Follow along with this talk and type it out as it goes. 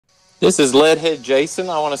This is Leadhead Jason.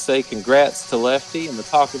 I want to say congrats to Lefty and the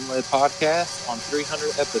Talking Lead podcast on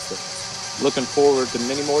 300 episodes. Looking forward to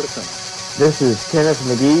many more to come. This is Kenneth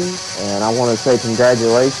McGee, and I want to say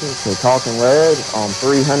congratulations to Talking Lead on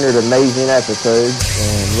 300 amazing episodes,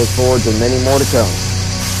 and look forward to many more to come.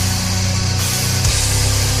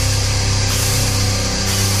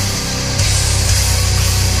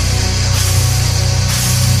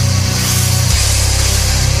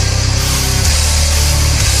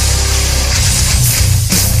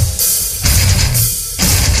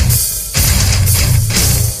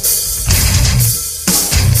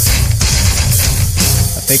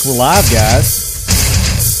 I think we're live, guys.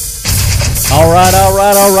 All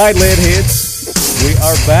right, Leadheads. We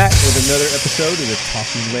are back with another episode of the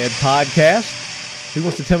Talking Lead podcast. Who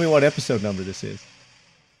wants to tell me what episode number this is?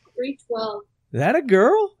 312. Is that a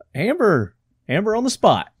girl? Amber on the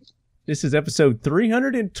spot. This is episode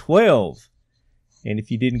 312. And if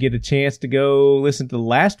you didn't get a chance to go listen to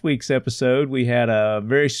last week's episode, we had a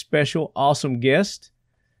very special, awesome guest.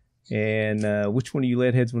 And which one of you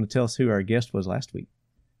Leadheads want to tell us who our guest was last week?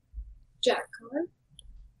 Jack Carr.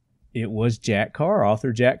 It was Jack Carr,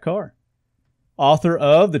 author Jack Carr. Author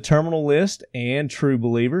of The Terminal List and True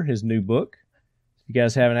Believer, his new book. If you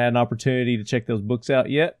guys haven't had an opportunity to check those books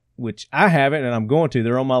out yet, which I haven't, and I'm going to.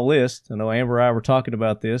 They're on my list. I know Amber and I were talking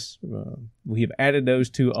about this. We have added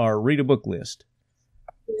those to our read a book list.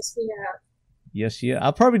 Yes, we have. Yes, yeah.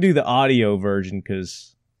 I'll probably do the audio version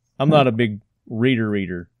because I'm not a big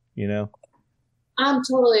reader, you know. I'm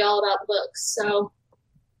totally all about books, so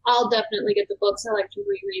I'll definitely get the books. I like to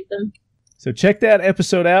reread them. So check that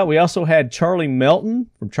episode out. We also had Charlie Melton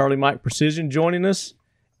from Charlie Mike Precision joining us,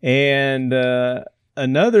 and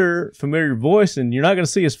another familiar voice, and you're not going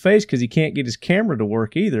to see his face because he can't get his camera to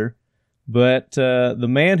work either, but the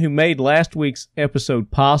man who made last week's episode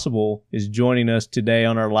possible is joining us today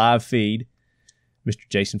on our live feed, Mr.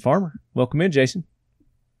 Jason Farmer. Welcome in, Jason.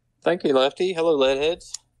 Thank you, Lefty. Hello,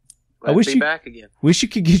 Leadheads. I wish Glad to be back again. Wish you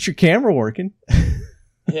could get your camera working.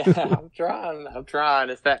 Yeah, I'm trying.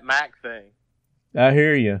 It's that Mac thing. I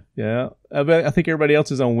hear you. Yeah. I think everybody else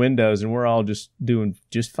is on Windows, and we're all just doing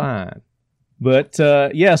just fine. But,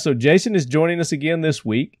 so Jason is joining us again this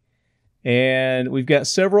week, and we've got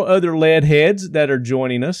several other Leadheads that are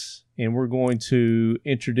joining us, and we're going to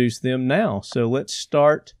introduce them now. So let's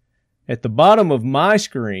start at the bottom of my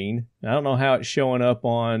screen. I don't know how it's showing up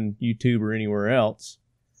on YouTube or anywhere else.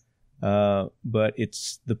 But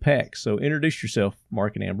it's the PEC. So introduce yourself,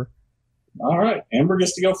 Marc and Amber. All right. Amber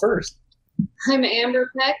gets to go first. I'm Amber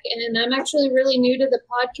Peck, and I'm actually really new to the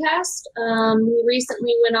podcast. We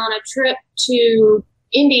recently went on a trip to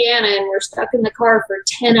Indiana, and we're stuck in the car for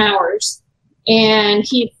 10 hours. And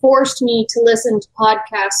he forced me to listen to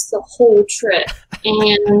podcasts the whole trip.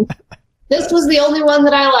 And this was the only one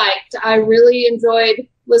that I liked. I really enjoyed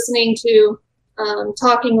listening to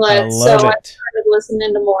Talking Lead, so I started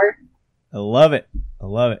listening to more. I love it.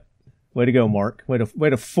 Way to go, Marc. Way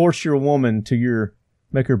to force your woman to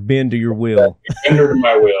make her bend to your will. Bend her to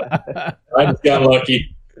my will. I just got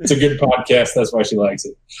lucky. It's a good podcast. That's why she likes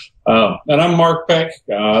it. And I'm Marc Peck.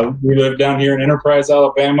 We live down here in Enterprise,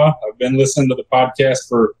 Alabama. I've been listening to the podcast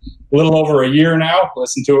for a little over a year now.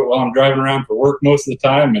 Listen to it while I'm driving around for work most of the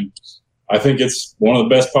time. And I think it's one of the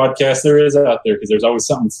best podcasts there is out there because there's always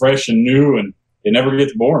something fresh and new, and it never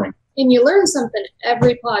gets boring. And you learn something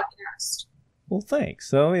every podcast. Well, thanks.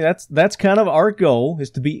 So I mean, that's kind of our goal is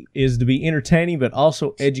to be entertaining, but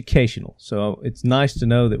also educational. So it's nice to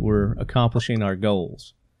know that we're accomplishing our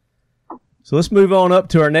goals. So let's move on up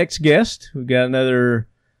to our next guest. We've got another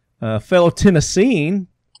fellow Tennessean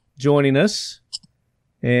joining us,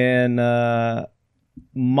 and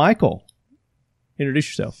Michael, introduce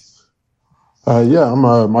yourself. I'm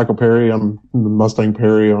Michael Perry. I'm Mustang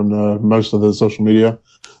Perry on most of the social media.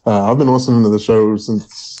 I've been listening to the show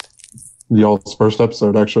since y'all's first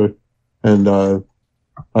episode, actually. And I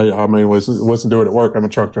mainly listen to it at work. I'm a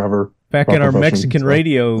truck driver. Back in our Mexican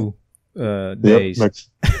radio days. Yep,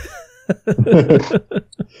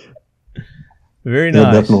 Very nice.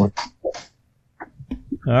 Yeah, definitely.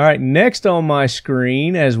 All right, next on my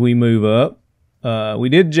screen as we move up, we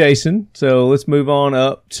did Jason, so let's move on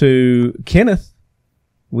up to Kenneth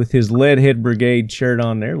with his Leadhead Brigade shirt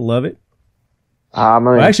on there. Love it.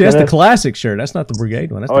 Actually, that's the classic shirt. That's not the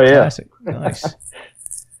Brigade one. That's the classic. Nice.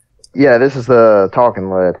 Yeah, this is the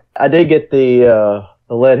Talking Lead. I did get the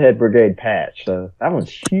Leadhead Brigade patch, so that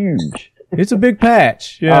one's huge. It's a big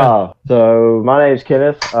patch. Yeah. So my name's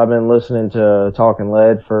Kenneth. I've been listening to Talking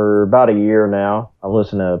Lead for about a year now. I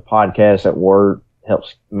listen to podcasts at work,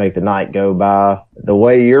 helps make the night go by. The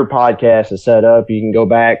way your podcast is set up, you can go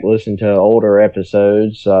back, listen to older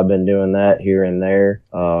episodes. So I've been doing that here and there.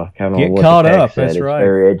 Kind of Get what caught the text up. said. That's It's right.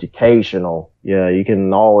 very educational. Yeah, you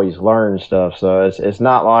can always learn stuff. So it's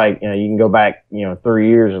not like, you can go back, 3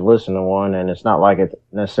 years and listen to one, and it's not like it's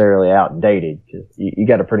necessarily outdated. 'Cause you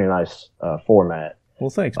got a pretty nice format. Well,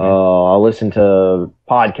 thanks, man. I listen to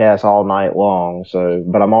podcasts all night long.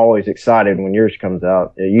 But I'm always excited when yours comes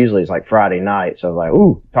out. Usually it's like Friday night. So I'm like,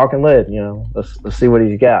 ooh, Talking Lead, let's see what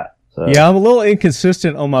he's got. So, Yeah, I'm a little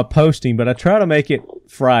inconsistent on my posting, but I try to make it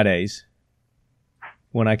Fridays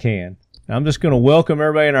when I can. I'm just going to welcome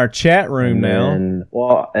everybody in our chat room now.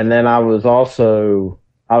 And then I've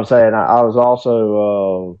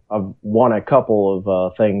won a couple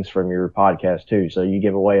of things from your podcast too. So you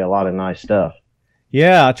give away a lot of nice stuff.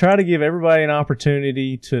 Yeah, I try to give everybody an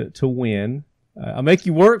opportunity to win. I make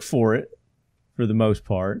you work for it for the most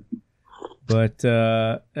part. But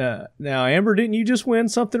now, Amber, didn't you just win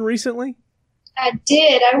something recently? I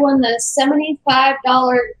did. I won the $75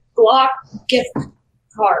 Glock gift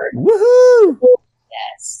card. Woohoo!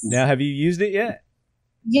 Yes. Now, have you used it yet?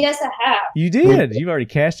 Yes, I have. You did. You've already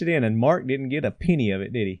cashed it in, and Marc didn't get a penny of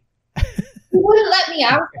it, did he? He wouldn't let me.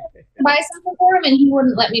 I was going to buy something for him, and he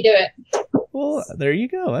wouldn't let me do it. Well, there you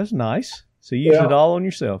go. That's nice. So you used it all on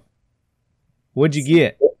yourself. What'd you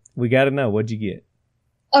get? We got to know. What'd you get?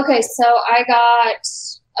 Okay, so I got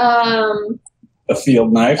A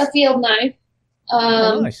field knife. a field knife.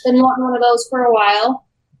 Nice. Been wanting one of those for a while.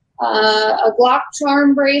 A Glock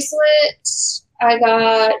charm bracelet. I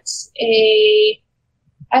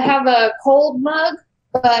have a cold mug,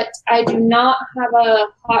 but I do not have a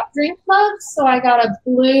hot drink mug, so I got a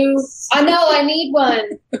blue. I know, I need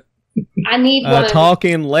one. I need one.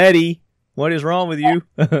 Talking Letty. What is wrong with you?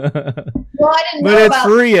 Well, I didn't But know it's about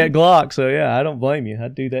free at Glock, so yeah, I don't blame you.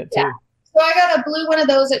 I'd do that too. Yeah. So I got a blue one of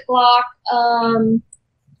those at Glock.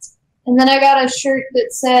 And then I got a shirt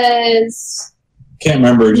that says Can't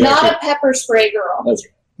remember exactly. "Not a pepper spray girl." That's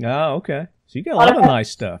Oh, okay. So you got a lot of nice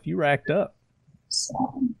stuff. You racked up. So,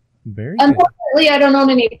 Very good. unfortunately, I don't own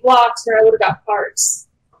any Glocks, or I would have got parts.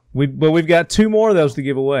 But we've got 2 more of those to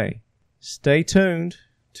give away. Stay tuned.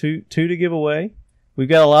 Two to give away. We've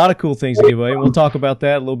got a lot of cool things to give away, and we'll talk about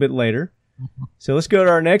that a little bit later. So let's go to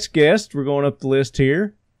our next guest. We're going up the list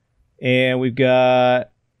here. And we've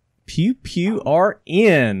got Pew Pew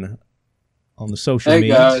RN on the social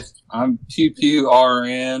media. Hey guys, I'm Pew Pew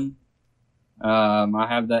RN. I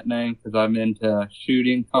have that name because I'm into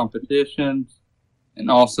shooting competitions and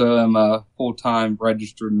also I'm a full-time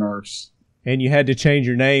registered nurse. And you had to change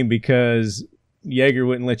your name because Jaeger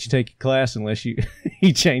wouldn't let you take your class unless you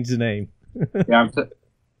he changed the name.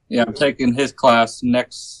 I'm taking his class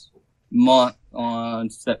next month on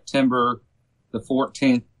September the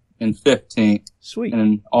 14th and 15th. Sweet.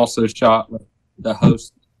 And also shot with the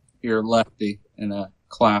host here, Lefty, in a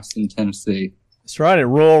class in Tennessee. That's right, at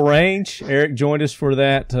Royal Range. Eric joined us for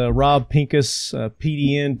that Rob Pincus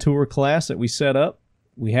PDN tour class that we set up.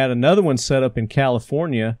 We had another one set up in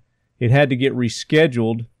California. It had to get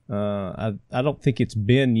rescheduled. I don't think it's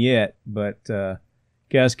been yet, but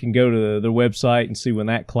guys can go to their website and see when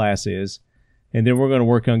that class is. And then we're going to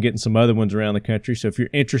work on getting some other ones around the country. So if you're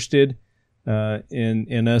interested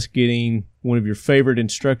in us getting one of your favorite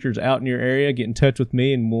instructors out in your area, get in touch with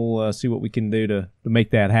me and we'll see what we can do to make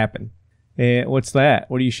that happen. And what's that?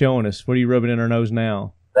 What are you showing us? What are you rubbing in our nose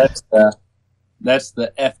now? That's the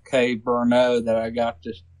FK Burno that I got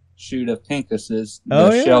to shoot of Pincus's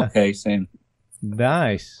shell casing.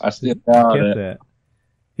 Nice. I still got Get it. that.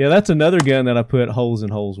 Yeah, that's another gun that I put holes in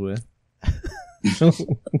holes with.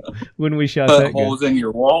 When we shot Put that gun. holes in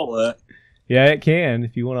your wallet. Yeah, it can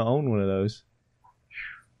if you want to own one of those.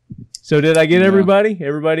 So did I get everybody?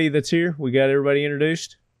 Everybody that's here? We got everybody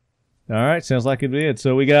introduced? All right, sounds like it did.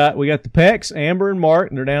 So we got the Pecks, Amber and Marc,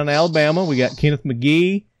 and they're down in Alabama. We got Kenneth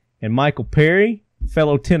McGee and Michael Perry,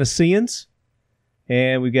 fellow Tennesseans.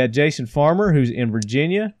 And we got Jason Farmer, who's in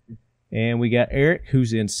Virginia. And we got Eric,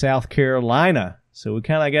 who's in South Carolina. So we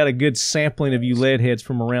kind of got a good sampling of you lead heads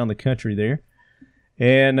from around the country there.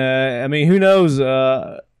 And, I mean, who knows?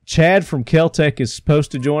 Chad from Keltec is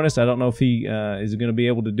supposed to join us. I don't know if he is going to be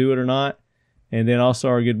able to do it or not. And then also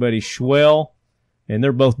our good buddy Schwell. And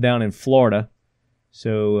they're both down in Florida.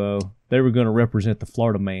 So they were going to represent the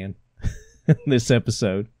Florida man this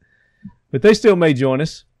episode. But they still may join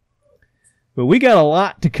us. But we got a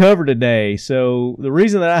lot to cover today. So the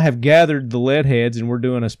reason that I have gathered the lead heads and we're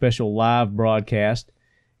doing a special live broadcast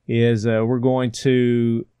is we're going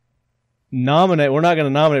to nominate. We're not going to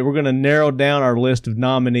nominate. We're going to narrow down our list of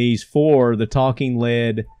nominees for the Talking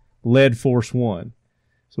Lead Force 1.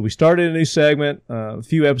 So we started a new segment a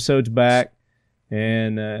few episodes back,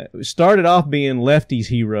 and it started off being Lefty's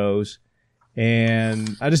Heroes,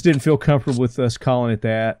 and I just didn't feel comfortable with us calling it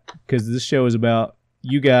that because this show is about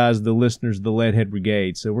you guys, the listeners, the Leadhead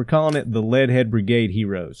Brigade. So we're calling it the Leadhead Brigade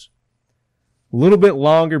Heroes. A little bit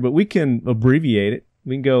longer, but we can abbreviate it.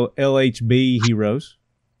 We can go LHB Heroes,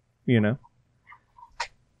 you know.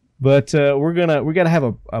 But we gotta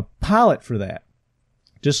have a pilot for that.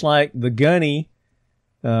 Just like the Gunny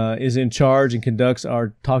is in charge and conducts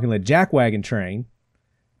our Talking Lead Jackwagon train.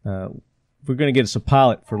 We're gonna get us a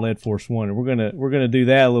pilot for Lead Force One, and we're gonna do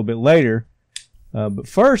that a little bit later. But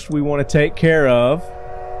first, we want to take care of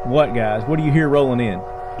what, guys? What do you hear rolling in?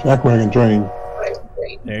 Jackwagon train.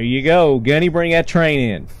 There you go. Gunny, bring that train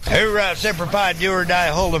in. Hoorah, Semper Fi, do or die,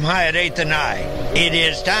 hold 'em high at 8th and I. It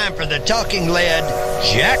is time for the Talking Lead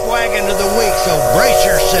Jackwagon of the Week, so brace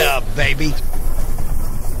yourself, baby.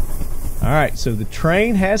 All right, so the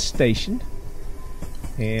train has stationed,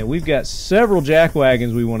 and we've got several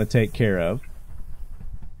jackwagons we want to take care of.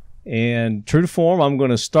 And true to form, I'm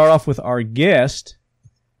going to start off with our guest,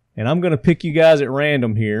 and I'm going to pick you guys at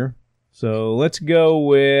random here. So let's go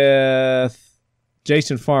with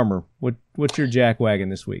Jason Farmer. What's your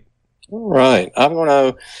jackwagon this week? All right. I'm going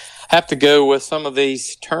to have to go with some of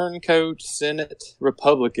these turncoat Senate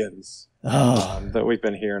Republicans that we've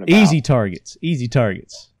been hearing about. Easy targets. Easy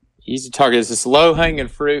targets. Easy targets. It's low-hanging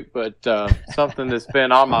fruit, but something that's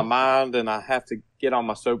been on my mind, and I have to get on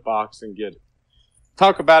my soapbox and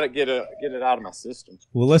talk about it, get it out of my system.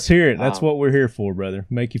 Well, let's hear it. That's what we're here for, brother.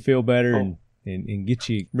 Make you feel better and get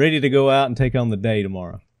you ready to go out and take on the day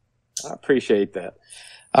tomorrow. I appreciate that.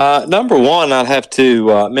 Number one, I'd have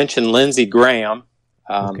to mention Lindsey Graham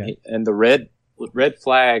and the red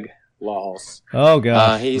flag laws. Oh,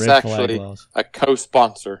 gosh. He's actually a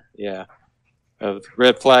co-sponsor, of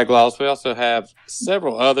red flag laws. We also have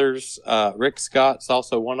several others. Rick Scott's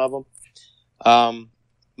also one of them.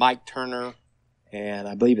 Mike Turner, and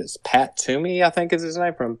I believe it's Pat Toomey, I think is his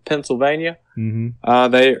name, from Pennsylvania.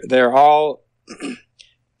 Mm-hmm. They're all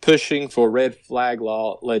pushing for red flag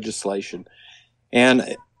law legislation.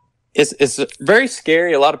 And it's very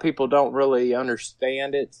scary. A lot of people don't really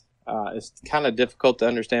understand it. It's kind of difficult to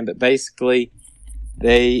understand, but basically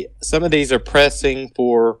some of these are pressing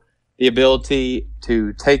for the ability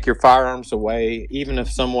to take your firearms away, even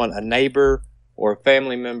if a neighbor or a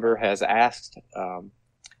family member has asked, called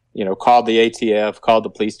the ATF, called the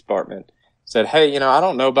police department, said, hey, I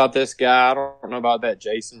don't know about this guy. I don't know about that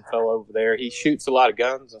Jason fellow over there. He shoots a lot of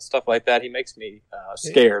guns and stuff like that. He makes me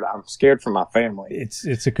scared. I'm scared for my family.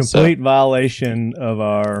 It's a complete violation of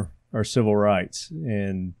our civil rights,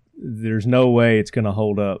 and there's no way it's going to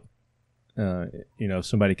hold up, if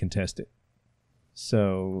somebody can test it.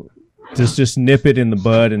 So just nip it in the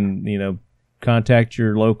bud and, contact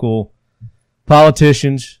your local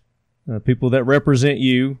politicians, people that represent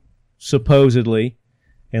you, supposedly,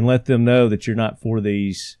 and let them know that you're not for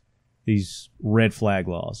these red flag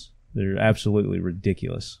laws. They're absolutely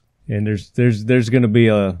ridiculous. And there's going to be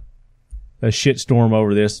a shitstorm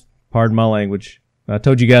over this. Pardon my language. I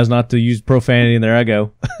told you guys not to use profanity, and there I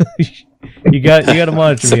go. you got to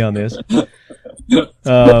monitor me on this.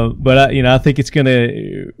 But I think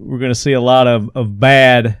we're gonna see a lot of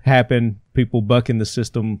bad happen. People bucking the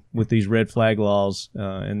system with these red flag laws,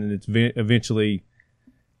 and then it's eventually,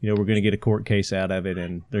 we're going to get a court case out of it,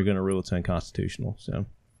 and they're going to rule it's unconstitutional. So,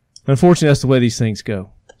 unfortunately, that's the way these things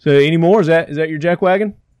go. So, any more? Is that your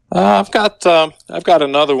jackwagon? I've got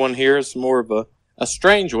another one here. It's more of a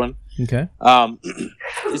strange one. Okay. I'll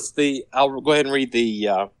go ahead and read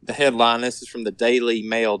the headline. This is from the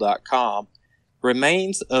dailymail.com.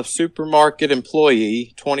 Remains of supermarket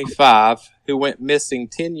employee 25 who went missing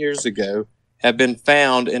 10 years ago have been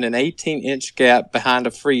found in an 18-inch gap behind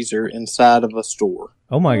a freezer inside of a store.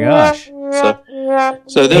 Oh my gosh. So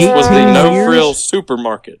this was the No Frills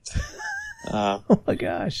supermarket. Oh my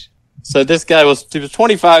gosh. So this guy was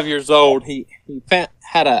 25 years old. He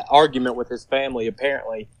had an argument with his family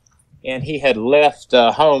apparently, and he had left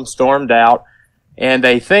home, stormed out, and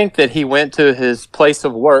they think that he went to his place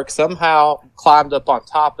of work, somehow climbed up on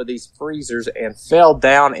top of these freezers and fell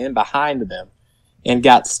down in behind them and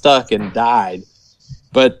got stuck and died.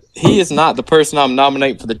 But he is not the person I'm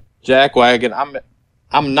nominating for the jackwagon.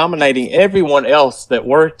 I'm nominating everyone else that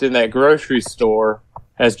worked in that grocery store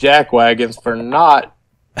as jackwagons for not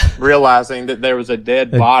realizing that there was a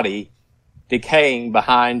dead body decaying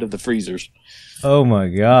behind of the freezers. Oh my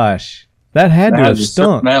gosh. That had to have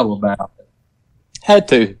stunk. Smell about it. Had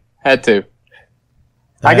to.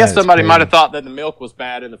 I guess somebody might have thought that the milk was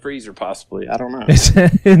bad in the freezer, possibly. I don't know.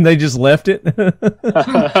 And they just left it?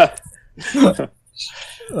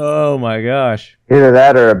 Oh my gosh! Either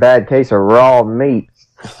that or a bad case of raw meat.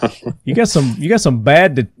 You got some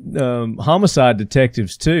bad homicide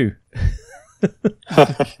detectives too.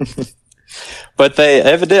 But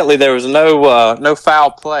there was no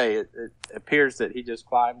foul play. It appears that he just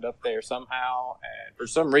climbed up there somehow, and for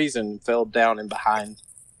some reason fell down in behind.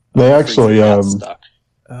 They actually stuck.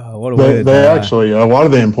 Oh, what a way to they die. actually a lot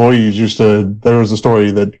of the employees used to. There was a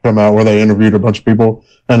story that came out where they interviewed a bunch of people,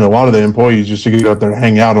 and a lot of the employees used to get up there and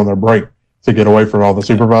hang out on their break to get away from all the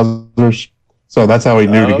supervisors. So that's how he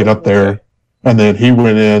knew to get up there. Okay. And then he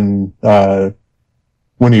went in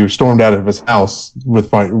when he was stormed out of his house with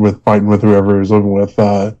fighting with whoever he was living with.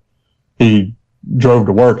 He drove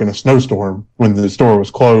to work in a snowstorm when the store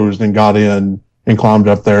was closed and got in and climbed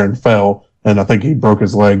up there and fell. And I think he broke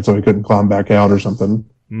his leg, so he couldn't climb back out or something.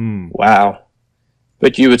 Wow.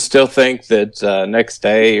 But you would still think that next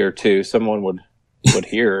day or two, someone would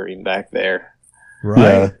hear him back there.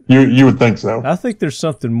 Right? Yeah, you would think so. I think there's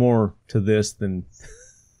something more to this than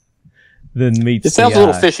meets It sounds the a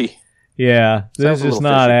little eye. fishy. Yeah, this Sounds is a just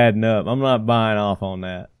little not fishy. adding up. I'm not buying off on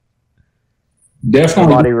that. Definitely.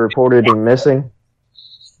 Somebody reported him missing.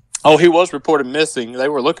 Oh, he was reported missing. They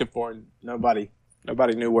were looking for him. Nobody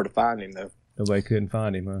knew where to find him, though. Nobody couldn't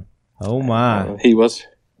find him, huh? Oh my! He was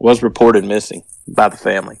reported missing by the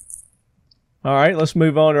family. All right, let's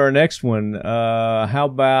move on to our next one. How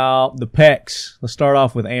about the Pecs? Let's start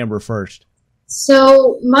off with Amber first.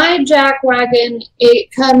 So my Jackwagon,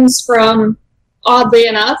 it comes from, oddly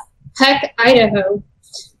enough, Peck, Idaho.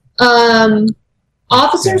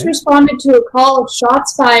 Officers responded to a call of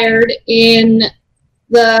shots fired in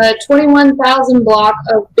the 21,000 block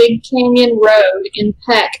of Big Canyon Road in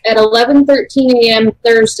Peck at 11:13 a.m.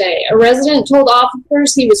 Thursday. A resident told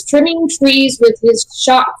officers he was trimming trees with his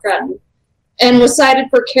shotgun and was cited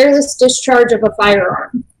for careless discharge of a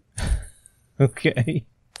firearm. Okay.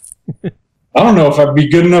 I don't know if I'd be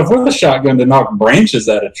good enough with a shotgun to knock branches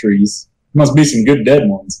out of trees. Must be some good dead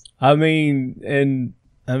ones. I mean,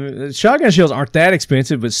 shotgun shells aren't that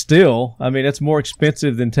expensive, but still, I mean, that's more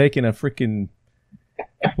expensive than taking a freaking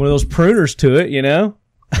one of those pruners to it, you know?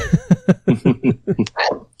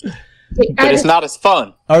 But it's not as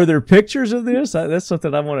fun. Are there pictures of this? That's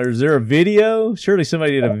something I want to. Is there a video? Surely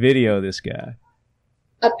somebody did a video of this guy.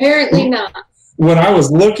 Apparently not. When I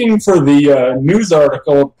was looking for the news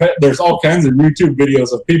article, there's all kinds of YouTube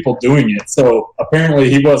videos of people doing it. So apparently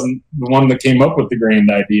he wasn't the one that came up with the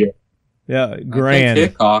grand idea. Yeah, I grand.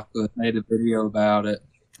 think TikTok made a video about it.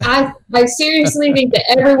 I seriously think that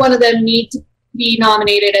every one of them need to be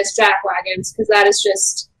nominated as Jackwagons because that is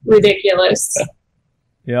just ridiculous.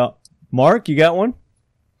 Yeah. Mark, you got one?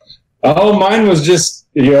 Oh, mine was just,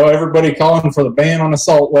 everybody calling for the ban on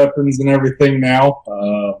assault weapons and everything now.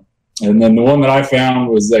 And then the one that I found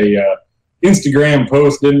was a Instagram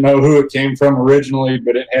post. Didn't know who it came from originally,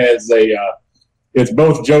 but it has it's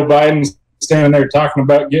both Joe Biden standing there talking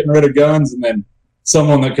about getting rid of guns and then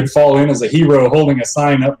someone that could fall in as a hero holding a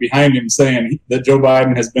sign up behind him saying that Joe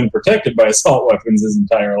Biden has been protected by assault weapons his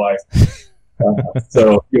entire life.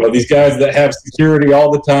 So, these guys that have security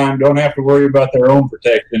all the time don't have to worry about their own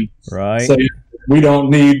protection. Right. So we don't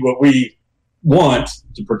need what we want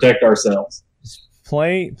to protect ourselves.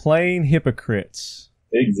 Plain hypocrites.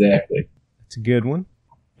 Exactly. That's a good one.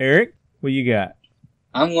 Eric, what you got?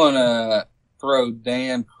 I'm going to throw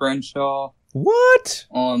Dan Crenshaw What?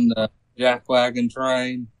 on the Jackwagon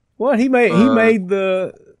train. What? He made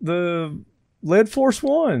the Lead Force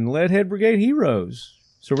One, Leadhead Brigade Heroes.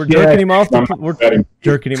 So we're jerking him off. We're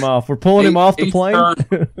jerking him off. We're pulling him off the plane.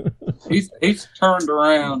 He's turned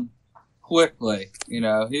around quickly. He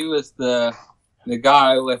was the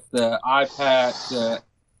guy with the eye patch that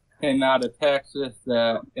came out of Texas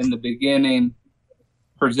that in the beginning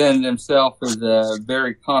presented himself as a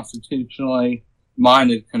very constitutionally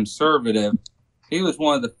minded conservative. He was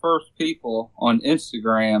one of the first people on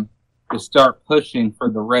Instagram to start pushing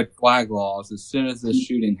for the red flag laws as soon as this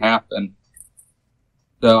shooting happened.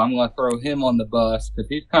 So I'm going to throw him on the bus because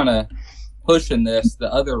he's kind of pushing the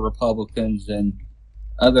other Republicans and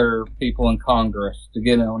other people in Congress to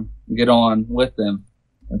get on with him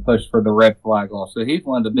and push for the red flag law. So he's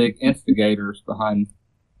one of the big instigators behind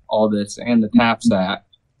all this and the TAPS Act.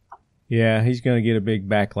 Yeah, he's going to get a big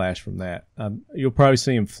backlash from that. You'll probably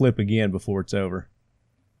see him flip again before it's over.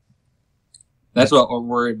 That's what we're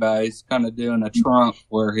worried about. He's kind of doing a Trump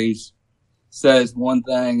where he says one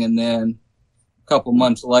thing and then a couple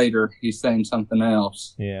months later he's saying something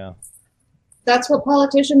else. Yeah. That's what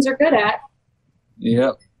politicians are good at.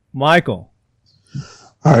 Yep. Michael.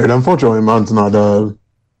 All right. Unfortunately, mine's not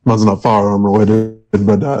firearm related,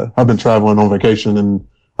 but I've been traveling on vacation, and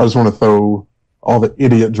I just want to throw all the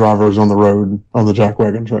idiot drivers on the road on the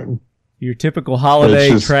jackwagon train. Your typical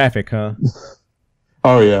holiday traffic, huh?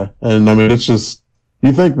 Oh yeah, and I mean it's just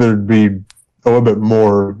you think there'd be a little bit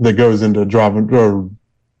more that goes into driving or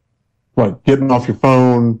like getting off your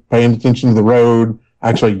phone, paying attention to the road,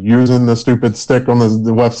 actually using the stupid stick on the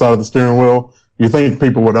left side of the steering wheel. You think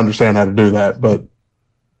people would understand how to do that, but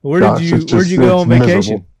where'd you go on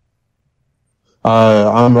vacation?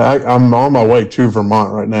 I'm on my way to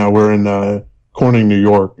Vermont right now. We're in Corning, New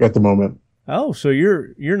York at the moment. Oh, so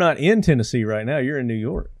you're not in Tennessee right now. You're in New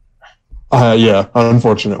York. Yeah,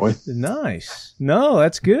 unfortunately. Nice. No,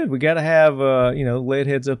 that's good. We got to have, lead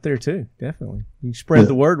heads up there too. Definitely. You can spread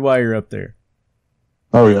the word while you're up there.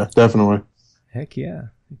 Oh yeah, definitely. Heck yeah.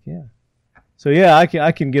 So yeah,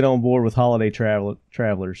 I can get on board with holiday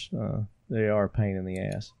travelers. They are a pain in the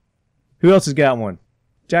ass. Who else has got one?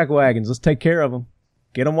 Jackwagons. Let's take care of them.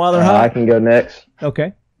 Get them while they're hot. I can go next.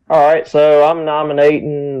 Okay. All right, so I'm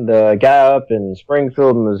nominating the guy up in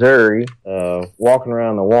Springfield, Missouri, walking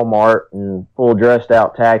around the Walmart in full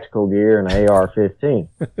dressed-out tactical gear and an AR-15,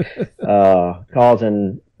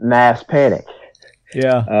 causing mass panic.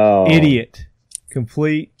 Yeah, idiot.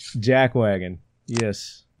 Complete jackwagon.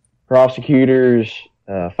 Yes. Prosecutors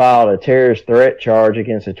filed a terrorist threat charge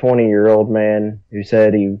against a 20-year-old man who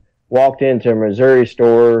said he walked into a Missouri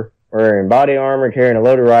store wearing body armor, carrying a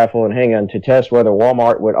loaded rifle and handgun to test whether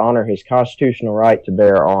Walmart would honor his constitutional right to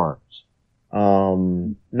bear arms.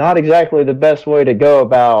 Not exactly the best way to go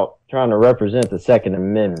about trying to represent the Second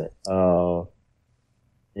Amendment.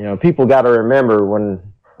 People got to remember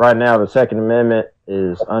when right now the Second Amendment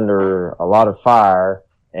is under a lot of fire,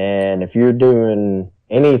 and if you're doing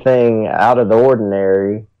anything out of the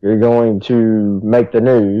ordinary, you're going to make the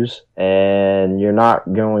news, and you're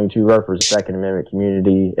not going to represent the Second Amendment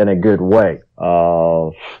community in a good way.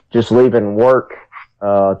 Just leaving work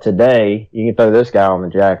today, you can throw this guy on the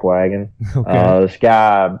jackwagon. Okay. This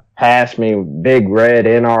guy passed me, big red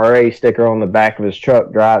NRA sticker on the back of his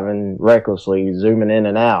truck, driving recklessly, zooming in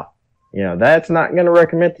and out. That's not going to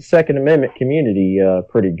recommend the Second Amendment community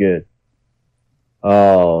pretty good.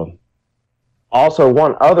 Also,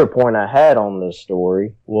 one other point I had on this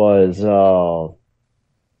story was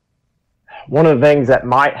one of the things that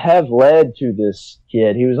might have led to this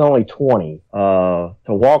kid, he was only 20, to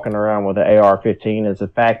walking around with an AR-15 is the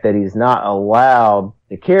fact that he's not allowed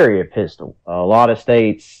to carry a pistol. A lot of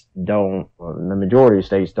states don't, the majority of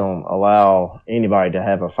states don't allow anybody to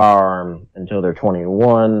have a firearm until they're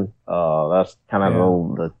 21. That's kind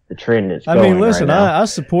of the trend that's going I mean, listen, right now, I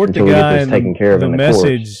support the guy and the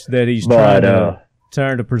message that he's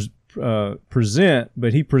trying to present,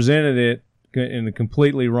 but he presented it in a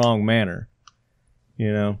completely wrong manner.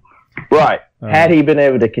 Right. Had he been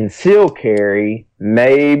able to conceal carry,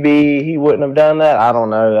 maybe he wouldn't have done that. I don't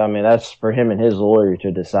know. I mean, that's for him and his lawyer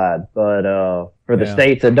to decide. But for the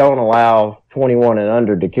states that don't allow 21 and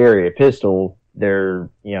under to carry a pistol, those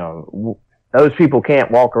people can't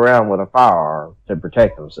walk around with a firearm to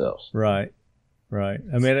protect themselves. Right. I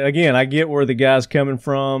mean, again, I get where the guy's coming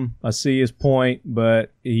from. I see his point,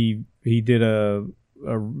 but he did a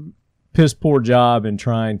piss poor job in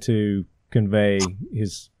trying to convey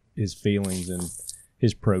his feelings and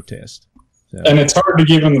his protest. So. And it's hard to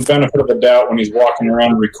give him the benefit of the doubt when he's walking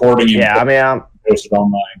around recording him. Yeah, I mean, I'm posted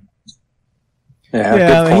online.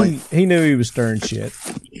 Yeah, I mean, he knew he was stirring shit.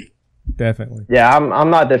 Definitely. Yeah, I'm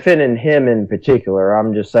not defending him in particular.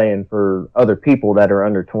 I'm just saying for other people that are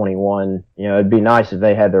under 21, it'd be nice if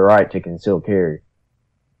they had the right to conceal carry.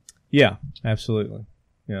 Yeah, absolutely.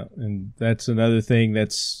 Yeah, and that's another thing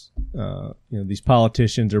that's these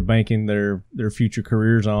politicians are banking their future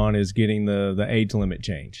careers on is getting the age limit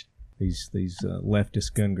changed. These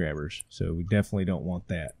leftist gun grabbers. So we definitely don't want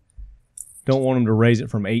that. Don't want them to raise it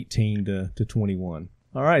from 18 to 21.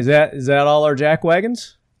 All right, is that all our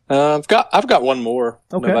jackwagons? I've got one more.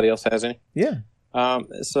 Okay. Nobody else has any. Yeah.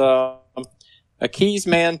 It's a Keys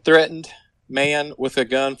man threatened man with a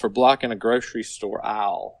gun for blocking a grocery store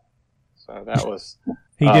aisle. So that was.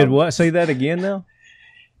 He did what? Say that again now.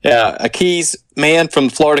 Yeah, a Keys man from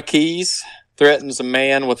the Florida Keys threatens a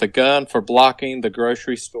man with a gun for blocking the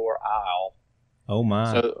grocery store aisle. Oh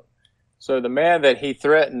my! So the man that he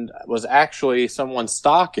threatened was actually someone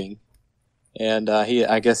stocking. And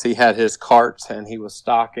I guess he had his carts and he was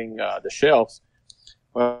stocking the shelves.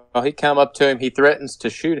 Well, he come up to him. He threatens to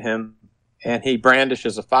shoot him, and he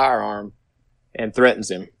brandishes a firearm and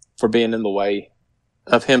threatens him for being in the way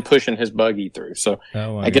of him pushing his buggy through. So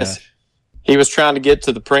I guess he was trying to get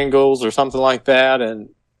to the Pringles or something like that, and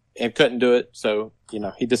couldn't do it. So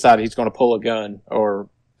he decided he's going to pull a gun or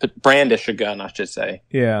brandish a gun, I should say.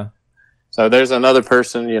 Yeah. So there's another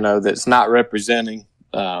person, that's not representing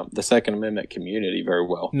the Second Amendment community very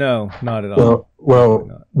well. No, not at all.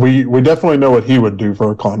 Well, we definitely know what he would do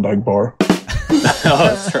for a Klondike bar.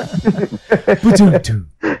 Oh, that's right.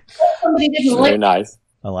 Somebody didn't Very like nice.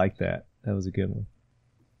 I like that. That was a good one.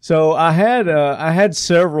 So I had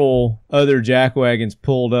several other Jackwagons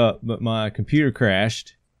pulled up, but my computer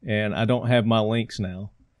crashed, and I don't have my links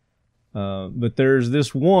now. But there's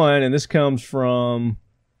this one, and this comes from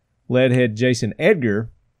Leadhead Jason Edgar,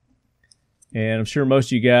 and I'm sure most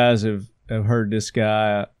of you guys have heard this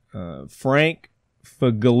guy, Frank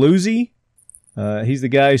Fagaluzzi. He's the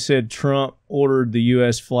guy who said Trump ordered the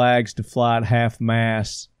U.S. flags to fly at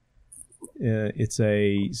half-mast. It's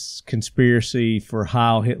a conspiracy for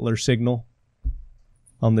Heil Hitler signal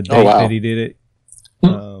on the date that he did it.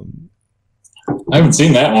 I haven't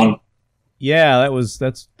seen that one. Yeah, that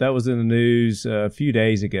was in the news a few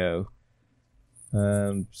days ago.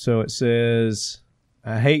 So it says,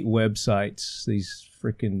 I hate websites, these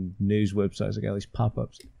freaking news websites. I got these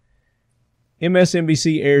pop-ups.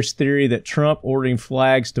 MSNBC airs theory that Trump ordering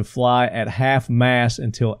flags to fly at half-mast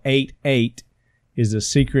until 8/8 is a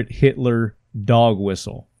secret Hitler dog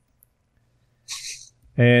whistle.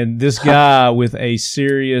 And this guy with a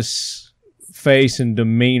serious face and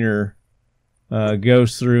demeanor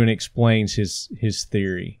goes through and explains his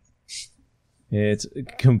theory. It's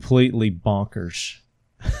completely bonkers.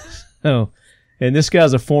 Oh, and this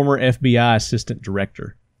guy's a former FBI assistant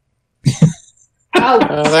director.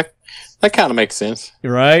 That kind of makes sense.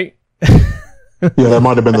 Right? Yeah, that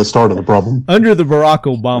might have been the start of the problem. Under the Barack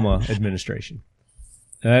Obama administration.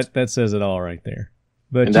 That says it all right there.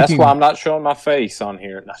 But And that's why I'm not showing my face on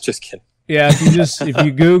here. No, just kidding. Yeah, if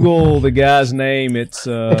you Google the guy's name, it's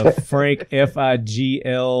Frank Figliuzzi.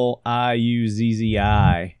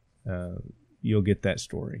 You'll get that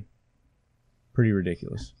story. Pretty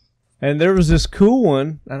ridiculous. And there was this cool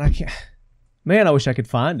one, and I wish I could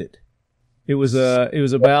find it. It was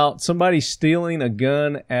about somebody stealing a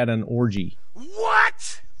gun at an orgy.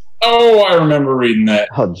 What? Oh, I remember reading that.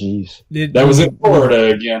 Oh, jeez. That was in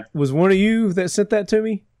Florida again. Was one of you that sent that to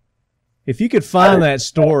me? If you could find that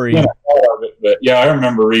story, but yeah, I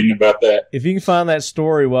remember reading about that. if you can find that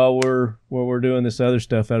story while we're doing this other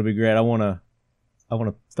stuff, that'll be great. I want to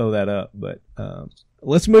throw that up, but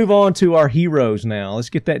let's move on to our heroes now. Let's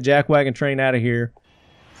get that jackwagon train out of here.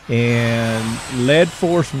 And Lead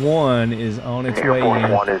Force 1 is on its way in. Air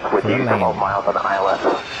Force 1 is with you, 12 miles on the ILS.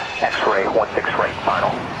 X-ray, 16 right, final.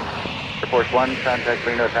 Air Force 1, contact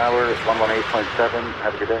Reno Tower, 118.7.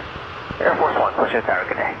 Have a good day. Air Force 1, push in tower,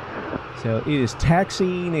 good day. So it is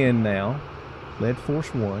taxiing in now, Lead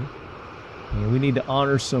Force 1. And we need to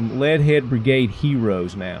honor some Leadhead Brigade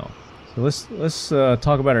heroes now. So let's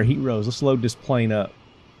talk about our heroes. Let's load this plane up.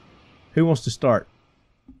 Who wants to start?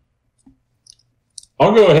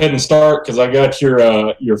 I'll go ahead and start because I got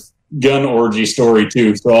your gun orgy story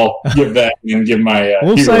too. So I'll give that and give my.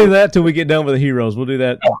 We'll hero. save that till we get done with the heroes. We'll do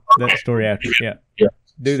that story after. Yeah.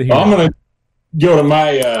 Do the heroes. Well, I'm going to go to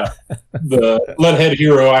my the Leadhead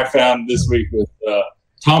hero I found this week with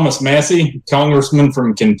Thomas Massey, congressman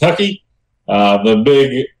from Kentucky. The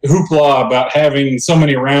big hoopla about having so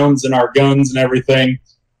many rounds in our guns and everything.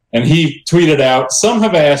 And he tweeted out, "Some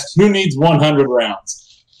have asked who needs 100 rounds.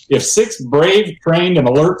 If 6 brave, trained, and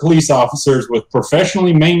alert police officers with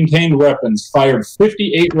professionally maintained weapons fired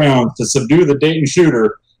 58 rounds to subdue the Dayton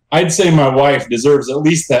shooter, I'd say my wife deserves at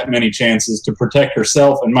least that many chances to protect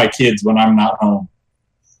herself and my kids when I'm not home."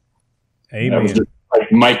 Amen. That was just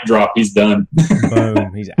like mic drop. He's done.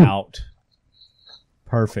 Boom. He's out.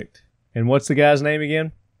 Perfect. And what's the guy's name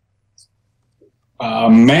again?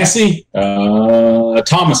 Massey,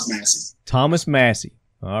 Thomas Massey. Thomas Massey.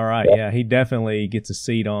 All right. Yeah, he definitely gets a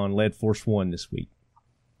seat on Lead Force 1 this week.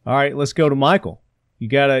 All right, let's go to Michael. You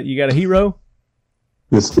got a hero?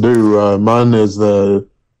 Yes, I do. Mine is about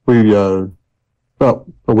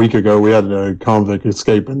a week ago, we had a convict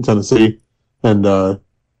escape in Tennessee, and I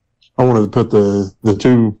wanted to put the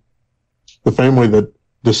family that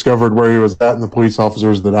discovered where he was at and the police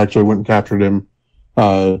officers that actually went and captured him.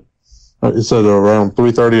 It said around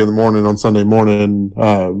 3:30 in the morning on Sunday morning,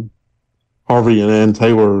 Harvey and Ann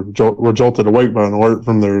Taylor were jolted awake by an alert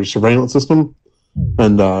from their surveillance system,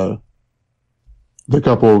 and the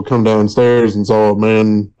couple come downstairs and saw a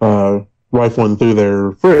man rifling through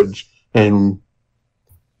their fridge and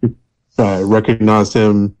recognized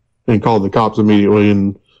him and called the cops immediately.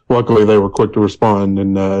 And luckily, they were quick to respond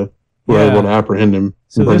and were able to apprehend him.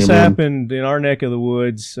 So this happened in our neck of the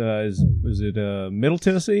woods. Was it Middle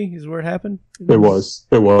Tennessee? Is where it happened? It was.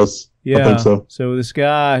 Yeah. I think so. So this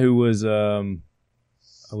guy who was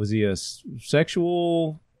he a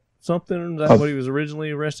sexual something. Is that what he was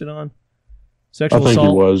originally arrested on? Sexual I think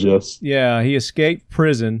assault. he was, yes. Yeah, he escaped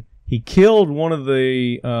prison. He killed one of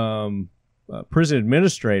the prison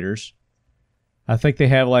administrators. I think they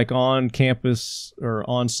have like on campus or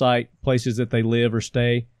on site places that they live or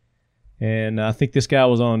stay. And I think this guy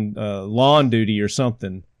was on lawn duty or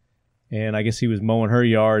something. And I guess he was mowing her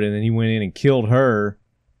yard, and then he went in and killed her.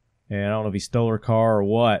 And I don't know if he stole her car or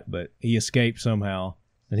what, but he escaped somehow.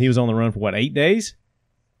 And he was on the run for 8 days?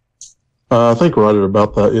 I think right at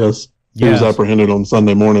about that, yes. He was Yes. apprehended on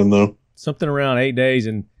Sunday morning, though. Something around 8 days.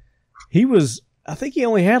 And I think he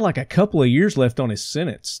only had like a couple of years left on his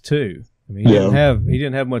sentence, too. I mean, he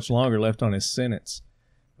didn't have much longer left on his sentence.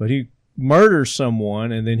 But he murders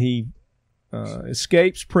someone, and then he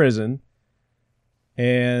escapes prison.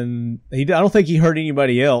 And I don't think he hurt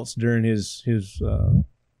anybody else during his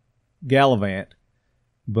gallivant.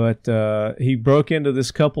 But he broke into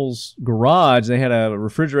this couple's garage. They had a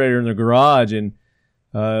refrigerator in their garage, and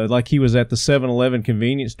like he was at the 7-Eleven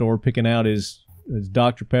convenience store picking out his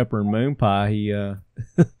Dr. Pepper and Moon Pie.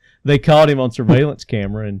 They caught him on surveillance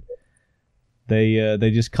camera, and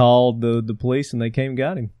they just called the police, and they came and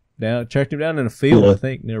got him. Tracked him down in a field, I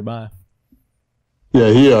think, nearby.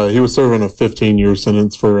 Yeah, he was serving a 15-year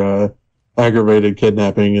sentence for aggravated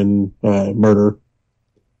kidnapping and murder.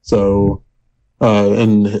 So,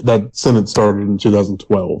 and that sentence started in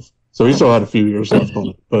 2012. So he still had a few years left on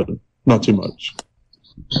it, but not too much.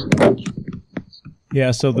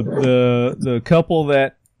 Yeah, so the couple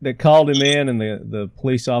that called him in and the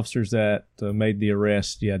police officers that made the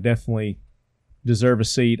arrest, yeah, definitely deserve a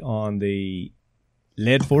seat on the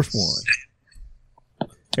Lead Force One.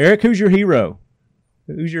 Eric, who's your hero?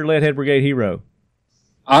 Who's your Leadhead Brigade hero?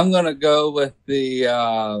 I'm gonna go with the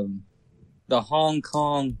Hong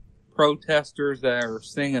Kong protesters that are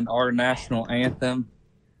singing our national anthem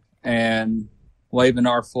and waving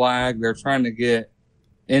our flag. They're trying to get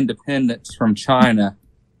independence from China,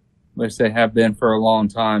 which they have been for a long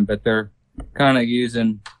time, but they're kind of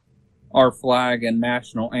using our flag and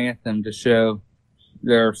national anthem to show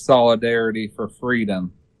their solidarity for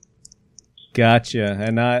freedom. Gotcha.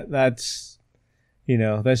 And that's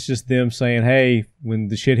just them saying, hey, when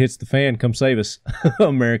the shit hits the fan, come save us,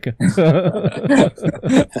 America.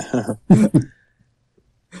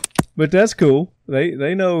 But that's cool.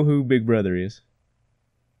 They know who Big Brother is.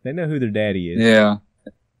 They know who their daddy is. Yeah.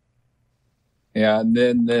 Yeah, and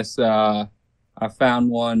then this, I found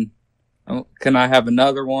one. Can I have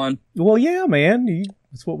another one? Well, yeah, man.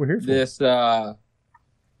 That's what we're here for. This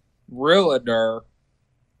realtor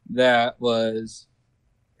that was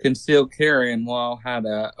concealed carrying while had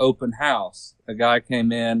an open house. A guy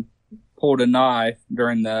came in, pulled a knife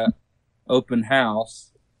during the open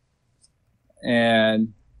house,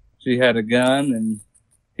 and she had a gun, and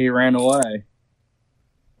he ran away.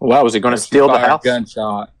 Wow, was he going to steal the house?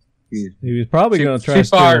 Gunshot. He was probably going to try to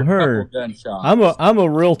steal her. I'm a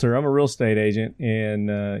realtor. I'm a real estate agent,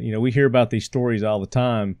 and we hear about these stories all the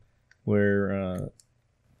time where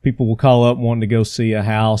people will call up wanting to go see a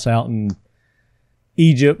house out in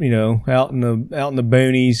Egypt, out in the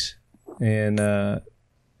boonies, and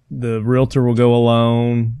the realtor will go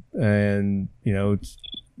alone, and it's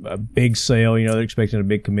a big sale. They're expecting a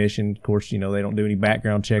big commission. Of course, they don't do any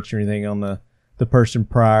background checks or anything on the person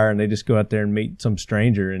prior, and they just go out there and meet some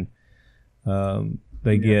stranger, and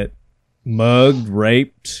they get mugged,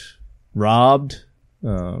 raped, robbed,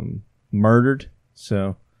 murdered.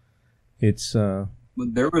 So it's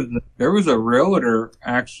there was a realtor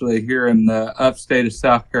actually here in the upstate of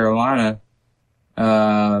South Carolina,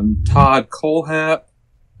 Todd Colehep,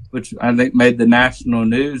 which I think made the national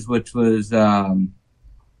news, which was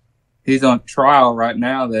he's on trial right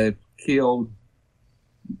now. They've killed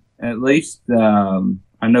at least I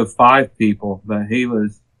know 5 people, but he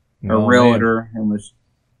was a realtor and was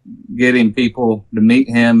getting people to meet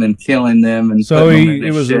him and killing them. And so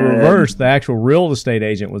it was a reverse. The actual real estate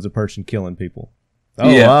agent was the person killing people. Oh,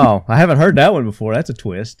 yeah. Wow. I haven't heard that one before. That's a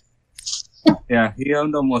twist. Yeah, he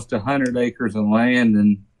owned almost 100 acres of land,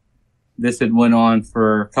 and this had went on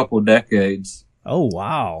for a couple of decades. Oh,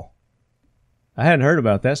 wow. I hadn't heard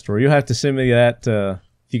about that story. You'll have to send me that. If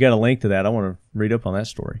you got a link to that, I want to read up on that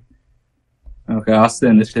story. Okay, I'll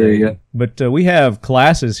send it to you. But we have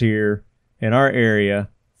classes here in our area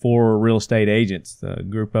for real estate agents. A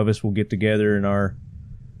group of us will get together in our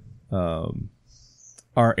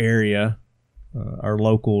area, our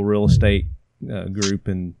local real estate group,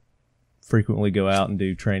 and frequently go out and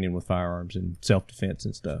do training with firearms and self-defense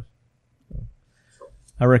and stuff. So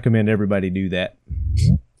I recommend everybody do that.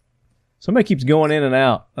 Somebody keeps going in and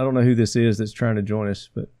out. I don't know who this is that's trying to join us,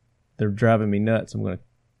 but they're driving me nuts. I'm going to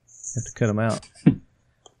have to cut them out.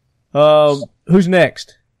 Who's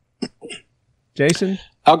next? Jason?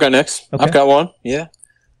 I'll go next. Okay. I've got one. Yeah.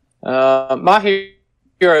 My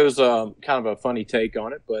hero is kind of a funny take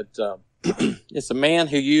on it, but it's a man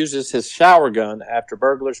who uses his shower gun after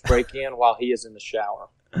burglars break in while he is in the shower.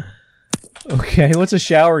 Okay, what's a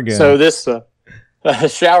shower gun? So this a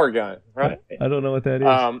shower gun, right? I don't know what that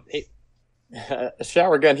is. A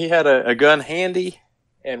shower gun. He had a gun handy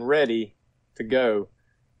and ready to go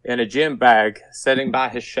in a gym bag sitting by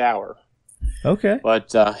his shower. Okay.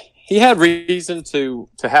 But he had reason to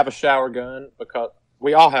have a shower gun because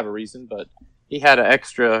we all have a reason, but he had an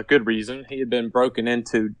extra good reason. He had been broken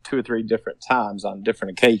into 2 or 3 different times on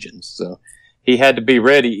different occasions. So he had to be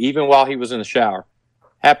ready even while he was in the shower.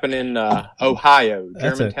 Happened in Ohio,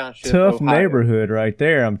 That's German a Township, tough Ohio. neighborhood right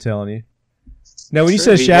there, I'm telling you. Now, when you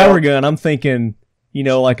Sure, say he shower helped. gun, I'm thinking,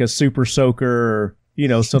 like a super soaker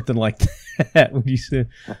or, something like that. When you say,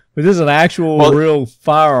 but this is an actual real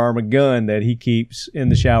firearm, a gun that he keeps in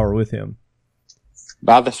the shower with him.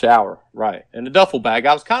 By the shower, right. In a duffel bag.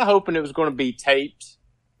 I was kind of hoping it was going to be taped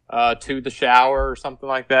to the shower or something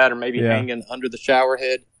like that, or maybe hanging under the shower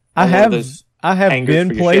head. I have hangers been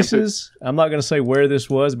for your places. I'm not going to say where this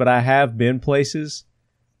was, but I have been places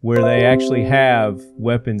where they actually have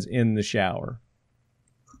weapons in the shower.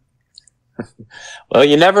 Well,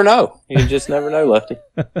 you never know. You just never know, Lefty.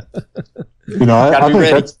 I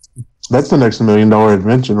think that's the next $1 million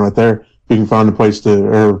invention right there. You can find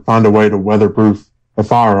a way to weatherproof a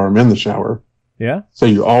firearm in the shower. Yeah. So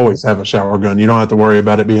you always have a shower gun. You don't have to worry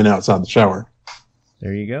about it being outside the shower.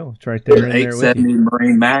 There you go. It's right there in there with 870 you.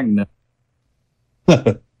 Marine Magnum.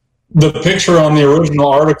 The picture on the original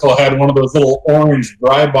article had one of those little orange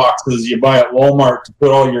dry boxes you buy at Walmart to put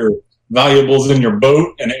all your valuables in your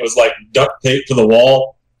boat, and it was like duct tape to the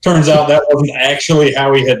wall. Turns out that wasn't actually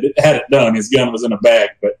how he had it done. His gun was in a bag,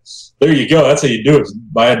 but there you go. That's how you do it.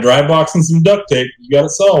 Buy a dry box and some duct tape. You got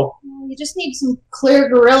it solved. You just need some clear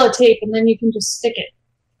Gorilla Tape, and then you can just stick it.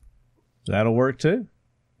 That'll work too.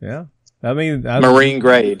 Yeah. I mean, Marine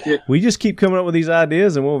grade. We just keep coming up with these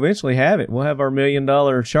ideas, and we'll eventually have it. We'll have our $1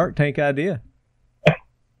 million Shark Tank idea.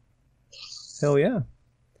 Hell yeah!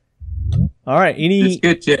 All right, Just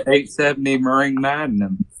get you 870 Marine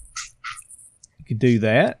Magnum. You could do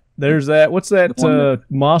that. There's that. What's that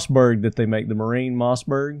Mossberg that they make? The Marine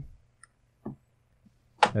Mossberg.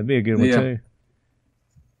 That'd be a good one too.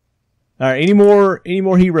 All right, any more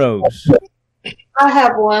heroes? I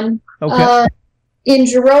have one. Okay. In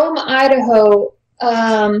Jerome, Idaho,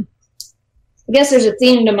 I guess there's a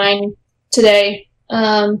theme to mine today.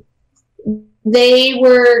 They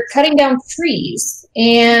were cutting down trees,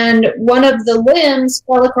 and one of the limbs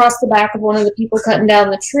fell across the back of one of the people cutting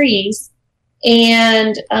down the trees.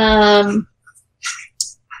 And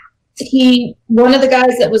one of the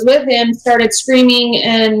guys that was with him started screaming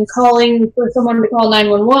and calling for someone to call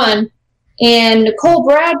 911. And Nicole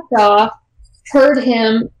Bradshaw heard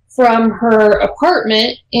him from her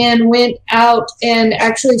apartment and went out and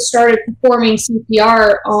actually started performing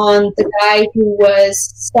CPR on the guy who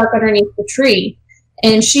was stuck underneath the tree.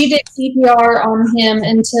 And she did CPR on him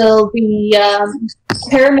until the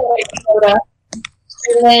paramedic showed up.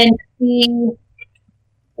 And then he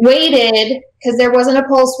waited, because there wasn't a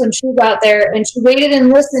pulse when she got there, and she waited and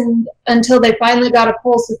listened until they finally got a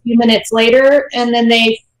pulse a few minutes later, and then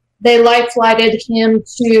they life-flighted him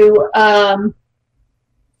to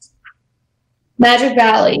Magic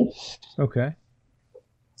Valley. Okay.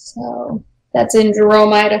 So that's in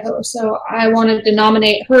Jerome, Idaho. So I wanted to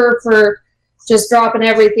nominate her for just dropping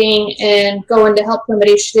everything and going to help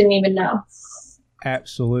somebody she didn't even know.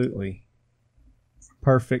 Absolutely.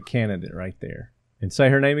 Perfect candidate right there. And say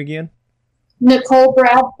her name again? Nicole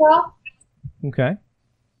Bradshaw. Okay.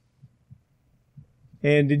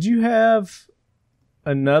 And did you have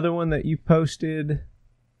another one that you posted?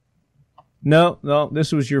 No,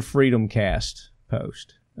 this was your Freedom Cast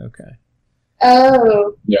post. Okay.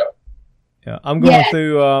 Oh. Yeah. Yeah, I'm going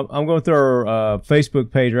through our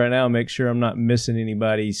Facebook page right now and make sure I'm not missing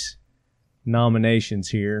anybody's nominations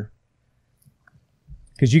here.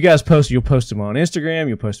 Because you guys you'll post them on Instagram,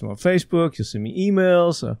 you'll post them on Facebook, you'll send me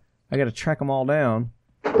emails. So I got to track them all down.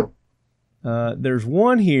 There's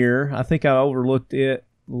one here. I think I overlooked it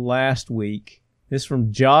last week. This is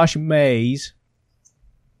from Josh Mays.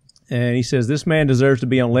 And he says, this man deserves to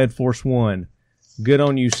be on Lead Force 1. Good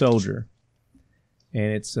on you, soldier.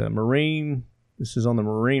 And it's a Marine. This is on the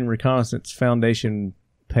Marine Reconnaissance Foundation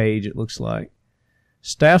page, it looks like.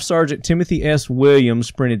 Staff Sergeant Timothy S. Williams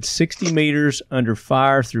sprinted 60 meters under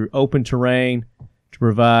fire through open terrain to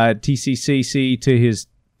provide TCCC to his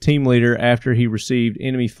team leader after he received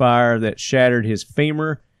enemy fire that shattered his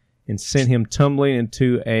femur and sent him tumbling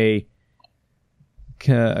into a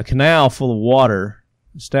canal full of water.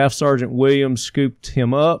 Staff Sergeant Williams scooped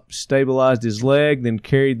him up, stabilized his leg, then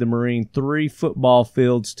carried the Marine 3 football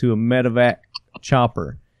fields to a medevac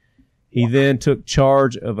chopper. He then took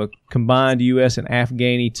charge of a combined U.S. and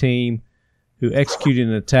Afghani team who executed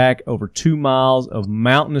an attack over 2 miles of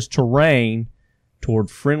mountainous terrain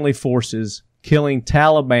toward friendly forces, killing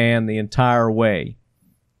Taliban the entire way.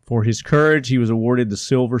 For his courage, he was awarded the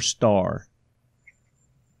Silver Star.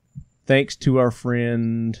 Thanks to our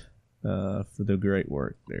friend for the great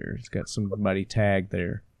work there. He's got somebody tagged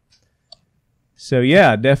there. So,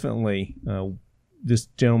 yeah, definitely. This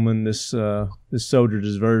gentleman, this soldier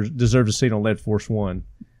deserves a seat on Lead Force 1.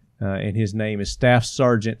 And his name is Staff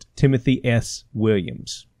Sergeant Timothy S.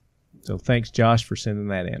 Williams. So thanks, Josh, for sending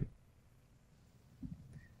that in.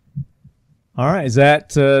 All right, is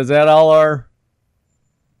that all our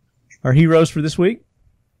heroes for this week?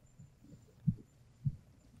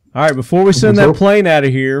 All right, before we send that plane out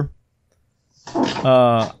of here,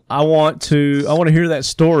 I want to hear that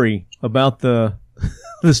story about the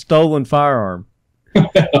stolen firearm.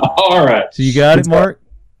 All right. So you got it, Mark?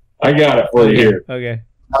 I got it for you here. Okay.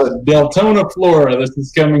 Deltona, Florida. This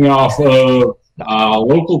is coming off of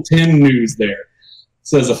Local 10 News there. It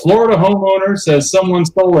says a Florida homeowner says someone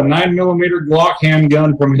stole a 9mm Glock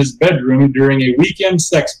handgun from his bedroom during a weekend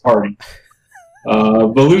sex party.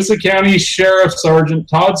 Volusia County Sheriff Sergeant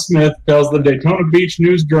Todd Smith tells the Daytona Beach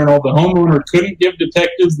News Journal the homeowner couldn't give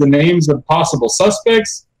detectives the names of possible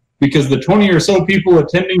suspects because the 20 or so people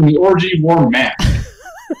attending the orgy wore masks.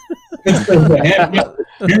 The handgun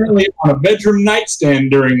apparently on a bedroom nightstand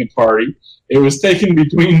during the party. It was taken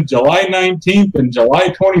between July 19th and July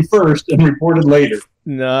 21st and reported later.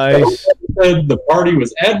 Nice. Said the party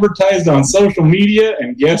was advertised on social media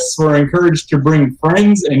and guests were encouraged to bring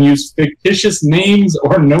friends and use fictitious names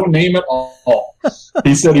or no name at all.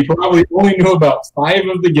 He said he probably only knew about 5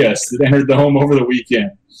 of the guests that entered the home over the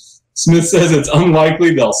weekend. Smith says it's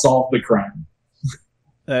unlikely they'll solve the crime.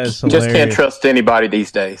 That's hilarious. Just can't trust anybody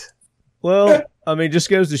these days. Well, I mean, just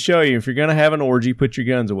goes to show you, if you're going to have an orgy, put your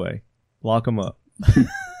guns away. Lock them up.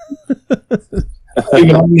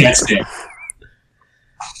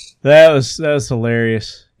 That was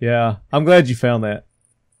hilarious. Yeah, I'm glad you found that.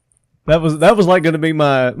 That was like going to be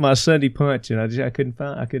my Sunday punch, and I couldn't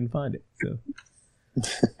find it. So.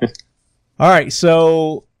 All right,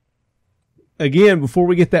 so again, before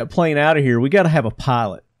we get that plane out of here, we got to have a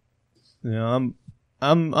pilot. You know,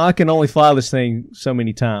 I can only fly this thing so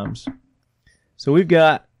many times. So we've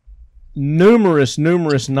got numerous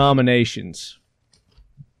nominations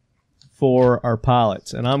for our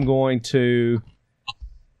pilots, and I'm going to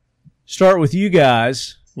start with you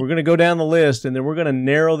guys. We're going to go down the list, and then we're going to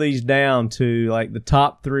narrow these down to like the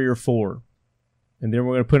top 3 or 4, and then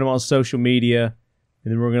we're going to put them on social media,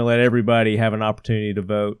 and then we're going to let everybody have an opportunity to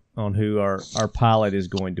vote on who our pilot is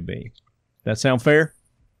going to be. That sound fair?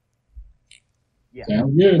 Yeah,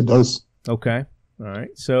 sounds good. It does. Okay. All right.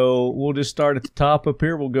 So we'll just start at the top up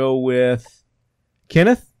here. We'll go with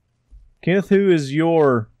Kenneth. Kenneth, who is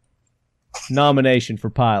your nomination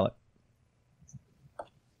for pilot?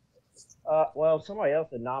 Well, somebody else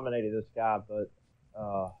had nominated this guy, but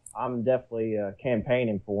I'm definitely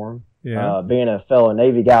campaigning for him. Yeah. Being a fellow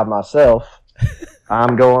Navy guy myself,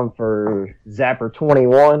 I'm going for Zapper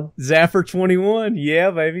 21. Zapper 21.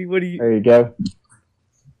 Yeah, baby. What do you? There you go.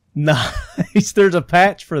 Nice. There's a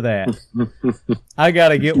patch for that. I got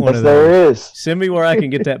to get one of those. There is. Send me where I can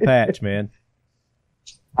get that patch, man.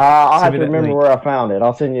 I'll have to remember where I found it.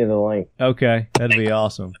 I'll send you the link. Okay. That'd be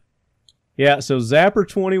awesome. Yeah, so Zapper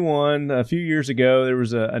 21, a few years ago, there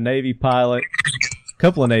was a Navy pilot, a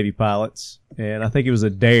couple of Navy pilots, and I think it was a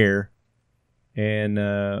Dare. And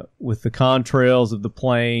with the contrails of the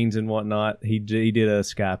planes and whatnot, he did a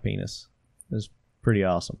sky penis. It was pretty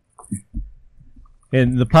awesome.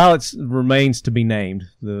 And the pilot remains to be named.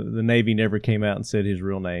 The Navy never came out and said his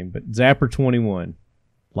real name. But Zapper 21,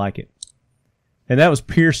 like it. And that was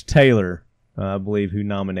Pierce Taylor, I believe, who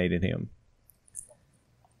nominated him.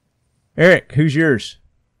 Eric, who's yours?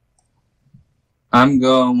 I'm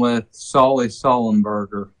going with Sully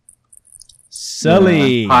Sullenberger.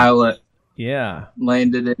 Sully. Pilot. Yeah.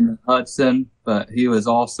 Landed in Hudson, but he was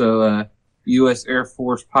also a U.S. Air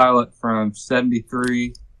Force pilot from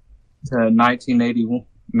 73 to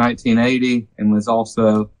 1980, and was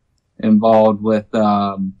also involved with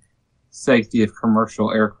safety of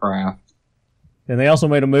commercial aircraft. And they also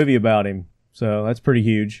made a movie about him, so that's pretty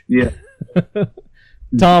huge. Yeah.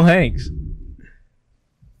 Tom Hanks.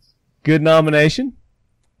 Good nomination.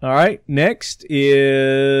 All right, next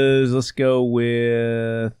is, let's go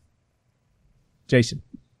with Jason.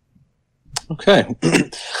 Okay.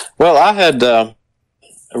 Well, I had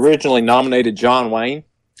originally nominated John Wayne.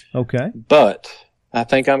 Okay. But I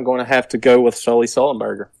think I'm going to have to go with Sully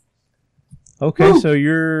Sullenberger. Okay, so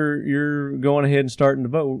you're going ahead and starting to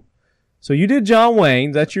vote. So you did John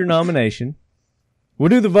Wayne. That's your nomination. We'll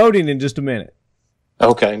do the voting in just a minute.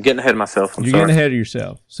 Okay, I'm getting ahead of myself. You're getting ahead of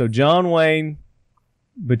yourself. So John Wayne,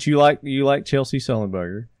 but you like Chelsea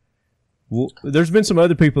Sullenberger. There's been some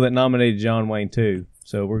other people that nominated John Wayne too.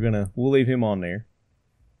 So we'll leave him on there.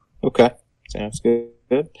 Okay, sounds good.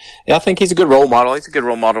 Yeah, I think he's a good role model. He's a good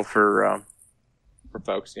role model for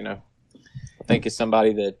folks. You know, I think he's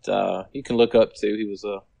somebody that you can look up to. He was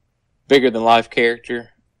a bigger than life character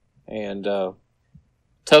and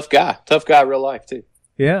tough guy real life too.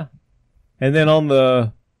 Yeah. And then on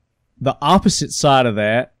the opposite side of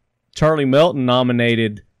that, Charlie Melton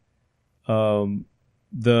nominated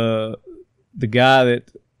the guy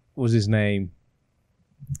that was his name.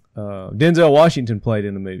 Denzel Washington played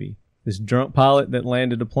in the movie. This drunk pilot that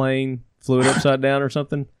landed a plane, flew it upside down or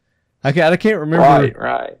something. I can't remember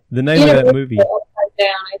right. the name of that movie. Upside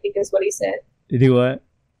down, I think is what he said. Did he what?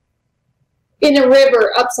 In a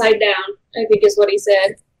river, upside down, I think is what he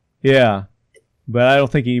said. Yeah. But I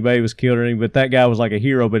don't think anybody was killed or anything. But that guy was like a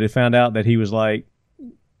hero. But it found out that he was like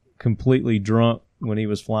completely drunk when he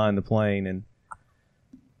was flying the plane.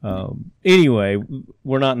 And anyway,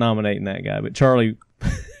 we're not nominating that guy. But Charlie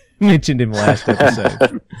mentioned him last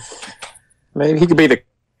episode. Maybe he could be the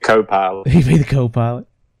co-pilot. He'd be the co-pilot.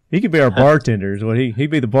 He could be our bartender. Is what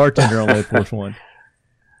he'd be the bartender on Air Force One.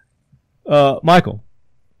 Michael.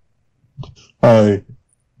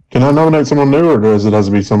 Can I nominate someone new, or does it have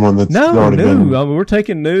to be someone that's already new? been? I mean, we're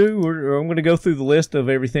taking new. I'm going to go through the list of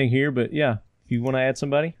everything here, but yeah, if you want to add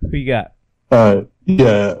somebody, who you got?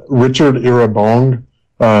 Yeah, Richard Irabong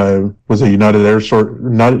was a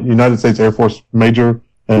United States Air Force major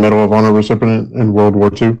and Medal of Honor recipient in World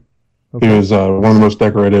War II. Okay. He was one of the most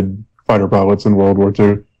decorated fighter pilots in World War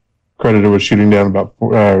II. Credited with shooting down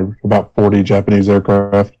about 40 Japanese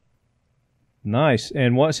aircraft. Nice.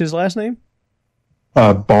 And what's his last name?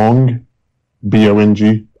 Bong,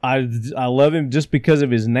 B-O-N-G. I love him just because of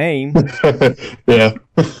his name. Yeah.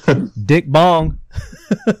 Dick Bong,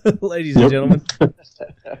 ladies and gentlemen.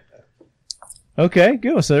 Okay,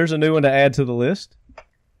 good. So there's a new one to add to the list.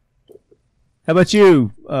 How about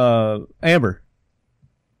you, Amber?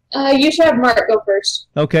 You should have Marc go first.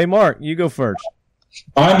 Okay, Marc, you go first.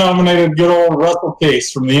 I nominated good old Russell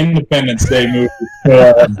Case from the Independence Day movie.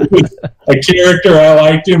 A character, I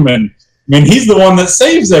liked him, and I mean, he's the one that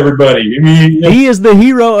saves everybody. I mean, he is the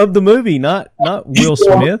hero of the movie, not Will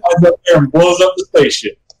Smith. He up there and blows up the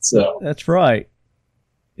spaceship. So that's right.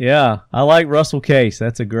 Yeah, I like Russell Case.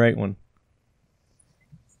 That's a great one.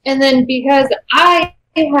 And then because I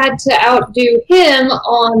had to outdo him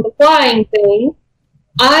on the flying thing,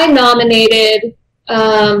 I nominated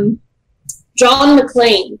John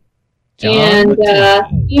McClane. And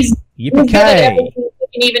he's good at everything.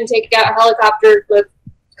 He can even take out helicopters with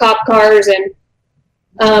cop cars, and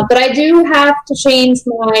but I do have to change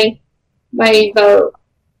my vote.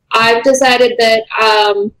 I've decided that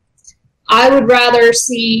I would rather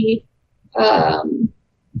see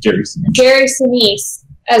Jerry Sinise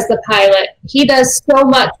as the pilot. He does so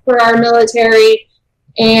much for our military,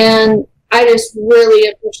 and I just really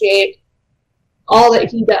appreciate all that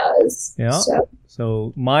he does. Yeah.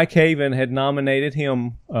 So Mike Haven had nominated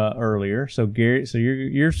him earlier. So Gary, so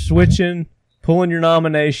you're switching, pulling your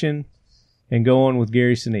nomination, and going with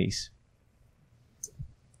Gary Sinise.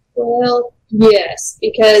 Well, yes,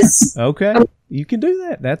 because okay, you can do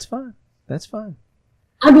that. That's fine. That's fine.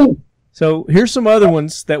 I mean, so here's some other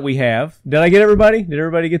ones that we have. Did I get everybody? Did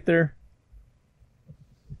everybody get their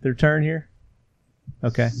turn here?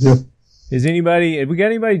 Okay. Yeah. Have we got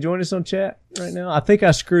anybody join us on chat right now? I think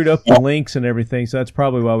I screwed up the links and everything, so that's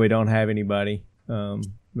probably why we don't have anybody.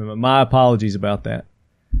 My apologies about that.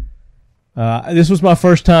 This was my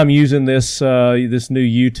first time using this new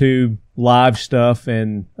YouTube live stuff,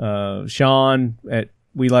 and Sean at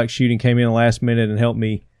We Like Shooting came in the last minute and helped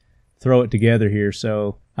me throw it together here.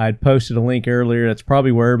 So I had posted a link earlier. That's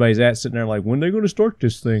probably where everybody's at, sitting there like, when are they going to start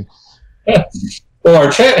this thing? Well, our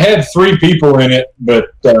chat had 3 people in it,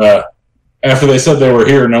 but after they said they were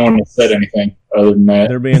here, no one said anything other than that.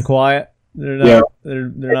 They're being quiet. They're not. Yeah.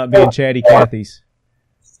 They're not being chatty Cathys.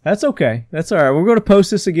 That's okay. That's all right. We're going to post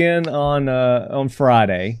this again on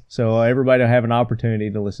Friday, so everybody will have an opportunity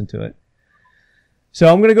to listen to it.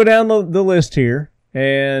 So I'm going to go down the list here,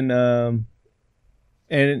 and I'm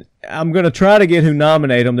going to try to get who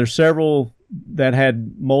nominate them. There's several that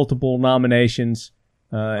had multiple nominations,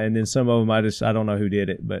 and then some of them I don't know who did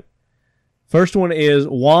it, but First one is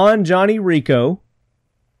Juan Johnny Rico.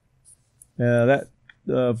 That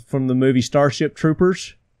from the movie Starship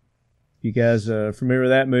Troopers. You guys familiar with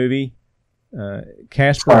that movie?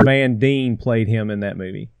 Casper Van Dien played him in that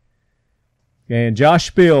movie. And Josh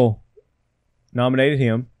Spiel nominated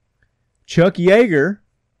him. Chuck Yeager,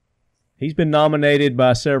 he's been nominated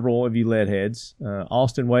by several of you leadheads.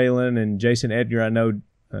 Austin Whalen and Jason Edgar, I know,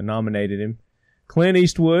 nominated him. Clint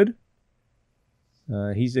Eastwood.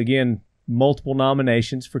 He's, again, multiple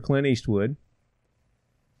nominations for Clint Eastwood.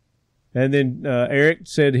 And then Eric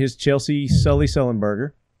said his Chelsea Sully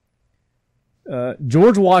Sullenberger.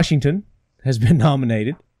 George Washington has been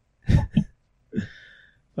nominated.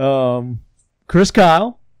 Chris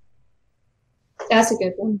Kyle. That's a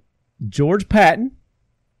good one. George Patton.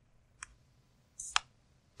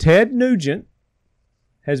 Ted Nugent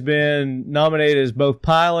has been nominated as both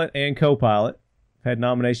pilot and co-pilot. Had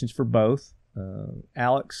nominations for both.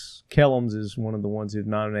 Alex Kellums is one of the ones who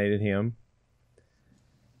nominated him.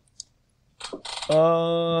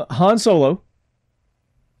 Han Solo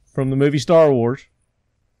from the movie Star Wars.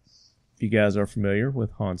 If you guys are familiar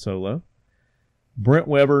with Han Solo. Brent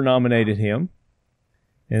Weber nominated him.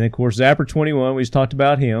 And, of course, Zapper 21, we just talked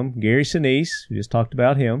about him. Gary Sinise, we just talked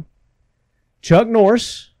about him. Chuck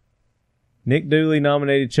Norris. Nick Dooley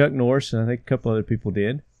nominated Chuck Norris, and I think a couple other people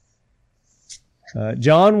did.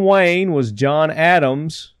 John Wayne was John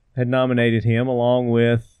Adams, had nominated him, along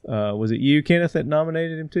with, was it you, Kenneth, that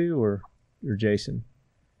nominated him too, or Jason?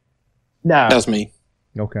 No. That's me.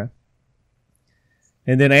 Okay.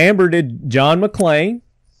 And then Amber did John McClane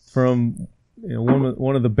from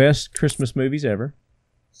one of the best Christmas movies ever.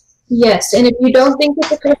 Yes, and if you don't think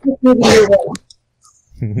it's a Christmas movie, you're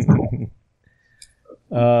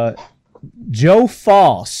wrong. Joe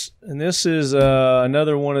Foss, and this is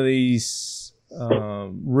another one of these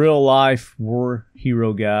real life war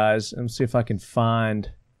hero guys. Let me see if I can find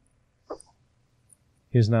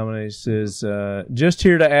his nomination. Says just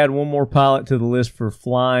here to add one more pilot to the list for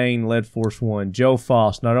flying Lead Force One. Joe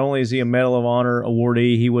Foss. Not only is he a Medal of Honor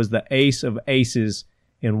awardee, he was the ace of aces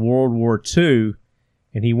in World War II,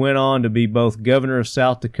 and he went on to be both governor of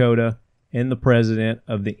South Dakota and the president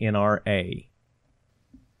of the NRA.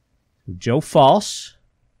 Joe Foss.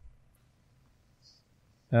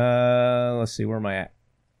 Let's see, where am I at?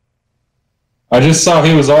 I just saw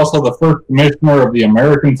he was also the first commissioner of the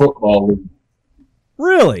American Football League.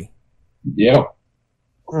 Really? Yeah.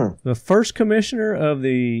 The first commissioner of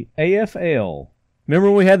the AFL. Remember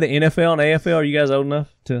when we had the NFL and AFL? Are you guys old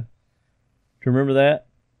enough to remember that?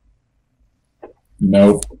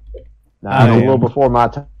 Nope. A little before my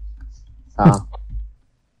time.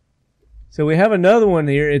 So we have another one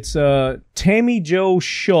here. It's Tammy Jo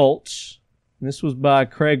Schultz. And this was by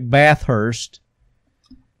Craig Bathurst.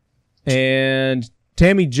 And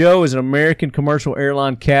Tammy Jo is an American commercial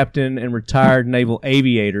airline captain and retired naval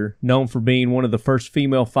aviator, known for being one of the first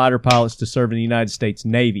female fighter pilots to serve in the United States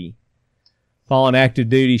Navy. Following active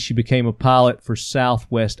duty, she became a pilot for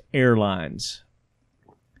Southwest Airlines.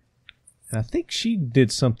 And I think she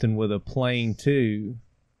did something with a plane, too.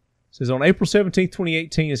 It says, on April 17,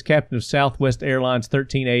 2018, as captain of Southwest Airlines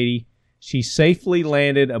 1380, she safely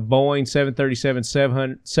landed a Boeing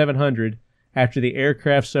 737-700 after the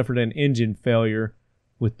aircraft suffered an engine failure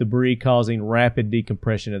with debris causing rapid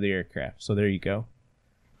decompression of the aircraft. So there you go.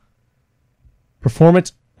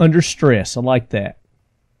 Performance under stress. I like that.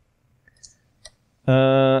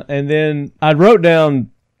 And then I wrote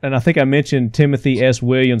down, and I think I mentioned Timothy S.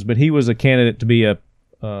 Williams, but he was a candidate to be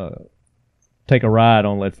take a ride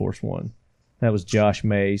on Lead Force One. That was Josh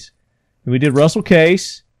Mays. And we did Russell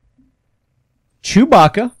Case,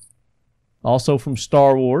 Chewbacca, also from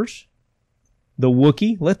Star Wars, the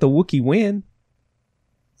Wookiee. Let the Wookiee win.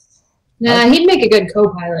 Nah, he'd make a good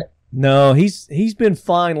co-pilot. No, he's been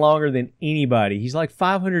flying longer than anybody. He's like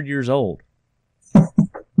 500 years old.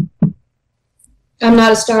 I'm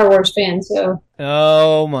not a Star Wars fan, so.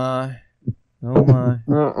 Oh my.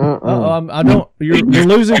 I don't. You're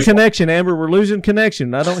losing connection, Amber. We're losing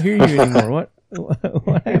connection. I don't hear you anymore.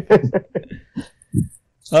 What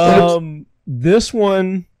happened? This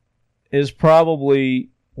one is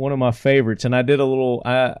probably one of my favorites, and I did a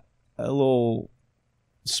little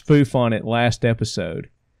spoof on it last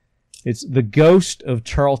episode. It's The Ghost of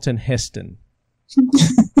Charlton Heston.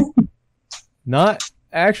 Not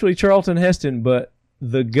actually Charlton Heston, but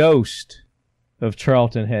The Ghost of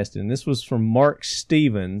Charlton Heston. This was from Mark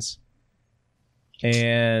Stevens,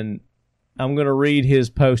 and I'm going to read his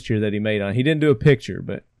post here that he made on. He didn't do a picture,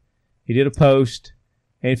 but he did a post.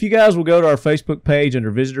 And if you guys will go to our Facebook page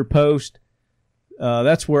under Visitor Post,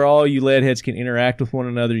 that's where all you leadheads can interact with one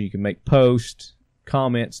another. You can make posts,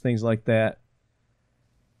 comments, things like that.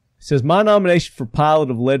 It says, my nomination for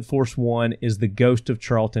pilot of Lead Force One is the Ghost of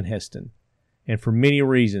Charlton Heston, and for many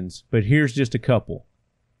reasons, but here's just a couple.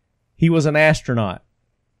 He was an astronaut.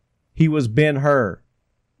 He was Ben-Hur.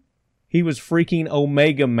 He was freaking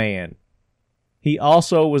Omega Man. He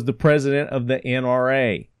also was the president of the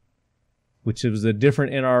NRA, which was a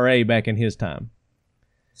different NRA back in his time.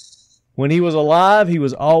 When he was alive, he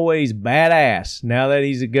was always badass. Now that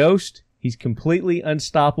he's a ghost, he's completely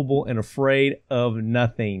unstoppable and afraid of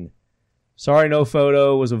nothing. Sorry no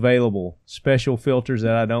photo was available. Special filters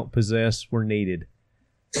that I don't possess were needed.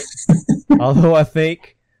 Although I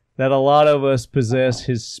think that a lot of us possess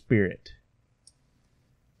his spirit.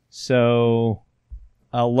 So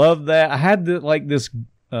I love that. I had this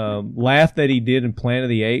laugh that he did in Planet of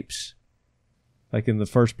the Apes, like in the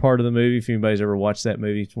first part of the movie. If anybody's ever watched that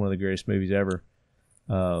movie, it's one of the greatest movies ever.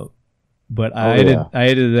 But I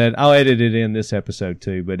edited that. I'll edit it in this episode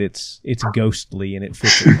too. But it's ghostly and it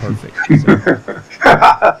fits it perfect.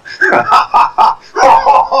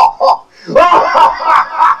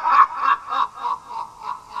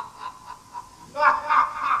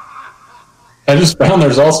 I just found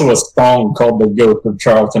there's also a song called "The Ghost of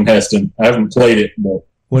Charlton Heston." I haven't played it, but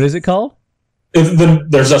what is it called?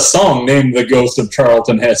 There's a song named "The Ghost of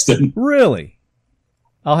Charlton Heston." Really?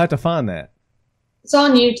 I'll have to find that. It's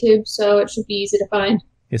on YouTube, so it should be easy to find.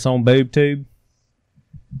 It's on BoobTube?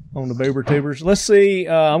 On the Boober Tubers. Let's see.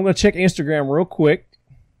 I'm going to check Instagram real quick.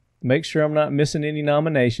 Make sure I'm not missing any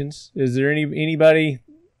nominations. Is there anybody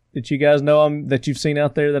that you guys know that you've seen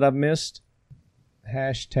out there that I've missed?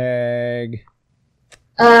 Hashtag...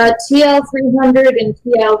 TL300 and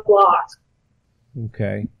TL Glock.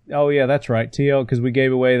 Okay. Oh, yeah, that's right. TL, because we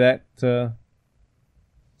gave away that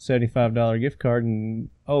 $75 gift card.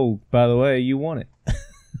 And, oh, by the way, you won it.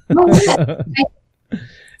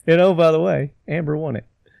 And, oh, by the way, Amber won it.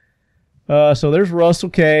 So there's Russell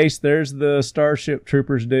Case. There's the Starship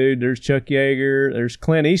Troopers dude. There's Chuck Yeager. There's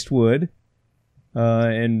Clint Eastwood.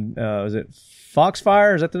 And is it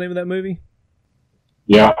Foxfire? Is that the name of that movie?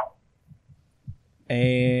 Yeah.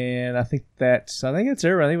 And I think that's everybody.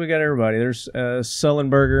 I think we got everybody. There's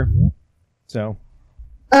Sullenberger. So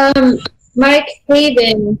Mike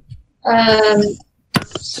Haven.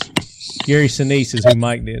 Gary Sinise is who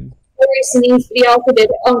Mike did. Gary Sinise, he also did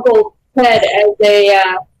Uncle Ted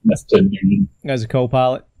as a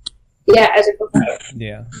co-pilot. Yeah, as a co-pilot.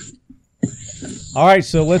 Yeah. All right,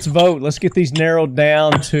 so let's vote. Let's get these narrowed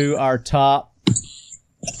down to our top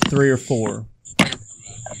 3 or 4.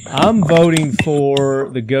 I'm voting for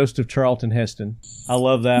the Ghost of Charlton Heston. I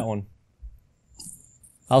love that one.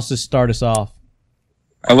 I'll just start us off.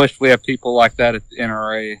 I wish we had people like that at the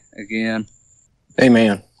NRA again.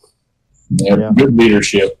 Amen. Yeah, good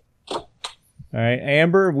leadership. All right,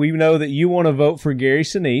 Amber, we know that you want to vote for Gary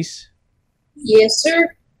Sinise. Yes,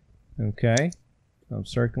 sir. Okay. I'm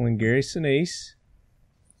circling Gary Sinise.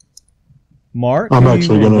 Mark, I'm who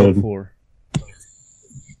actually you going vote for?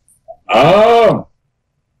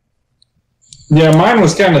 Yeah, mine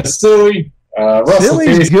was kind of silly.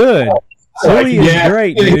 Silly's good. Silly is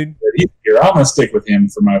great, dude. I'm going to stick with him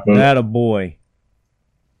for my vote. Atta boy.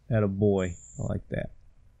 I like that.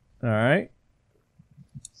 All right.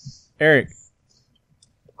 Eric.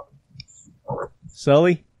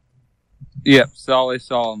 Sully? Yep, Sully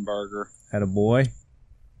Sullenberger. Atta boy.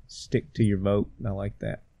 Stick to your vote. I like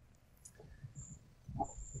that.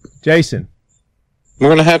 Jason. I'm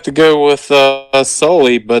going to have to go with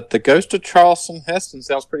Sully, but the Ghost of Charlton Heston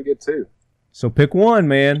sounds pretty good too. So pick one,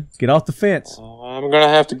 man. Get off the fence. I'm going to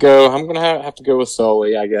have to go. I'm going to have to go with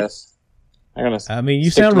Sully, I guess. I mean, you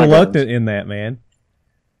sound reluctant in that, man.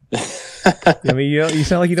 I mean, you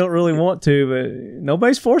sound like you don't really want to, but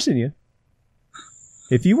nobody's forcing you.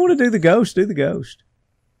 If you want to do the Ghost, do the Ghost.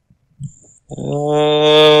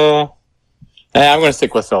 Hey, I'm going to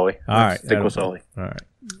stick with Sully. All right. Stick with Sully. All right.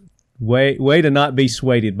 Way to not be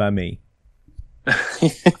swayed by me.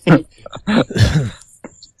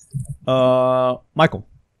 Michael.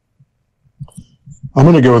 I'm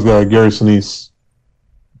going to go with Gary Sinise.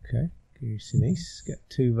 Okay. Gary Sinise got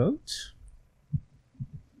 2 votes.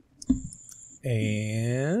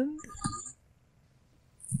 And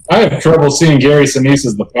I have trouble seeing Gary Sinise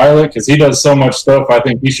as the pilot because he does so much stuff. I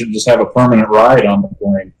think he should just have a permanent ride on the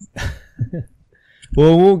plane.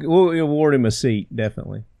 Well, we'll award him a seat,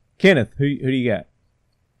 definitely. Kenneth, who do you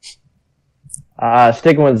got?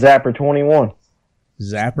 Sticking with Zapper 21.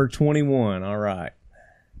 Zapper 21, all right.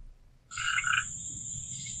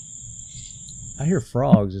 I hear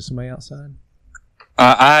frogs. Is somebody outside?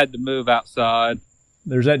 I had to move outside.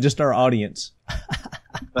 There's that just our audience.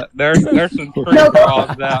 But there's some tree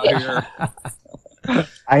frogs out here.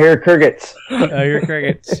 I hear crickets. I hear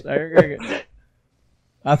crickets. I hear crickets.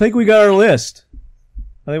 I think we got our list.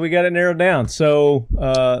 I think we got it narrowed down. So,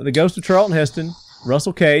 the Ghost of Charlton Heston,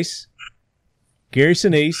 Russell Case, Gary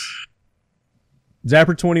Sinise,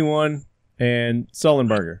 Zapper 21, and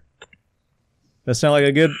Sullenberger. That sound like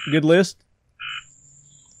a good list?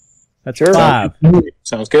 That's Sure. 5.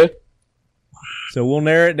 Sounds good. So we'll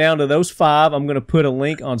narrow it down to those 5. I'm going to put a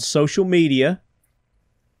link on social media,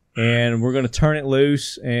 and we're going to turn it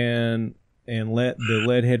loose and let the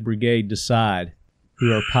Leadhead Brigade decide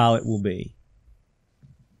who our pilot will be.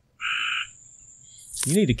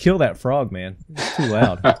 You need to kill that frog, man. It's too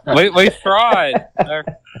loud. We tried.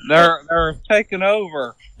 They're taking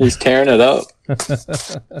over. He's tearing it up.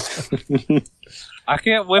 I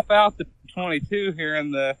can't whip out the 22 here in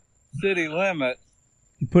the city limits.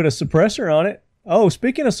 You put a suppressor on it. Oh,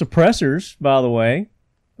 speaking of suppressors, by the way,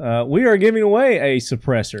 we are giving away a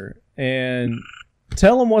suppressor. And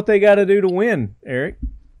tell them what they got to do to win, Eric.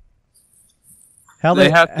 How they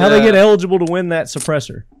get eligible to win that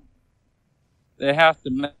suppressor. They have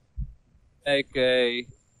to make a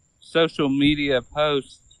social media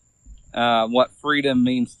post what freedom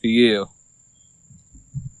means to you.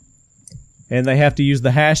 And they have to use the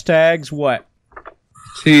hashtags, what?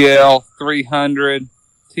 TL300,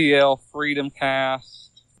 TL FreedomCast.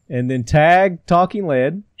 And then tag Talking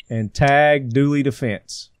Lead and tag Dooley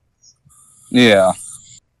Defense. Yeah.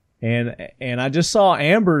 And I just saw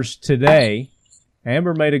Amber's today.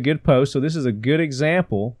 Amber made a good post, so this is a good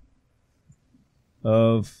example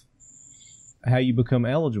of how you become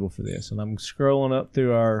eligible for this. And I'm scrolling up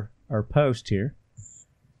through our post here.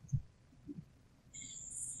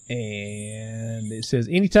 And it says,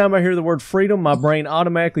 anytime I hear the word freedom, my brain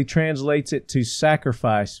automatically translates it to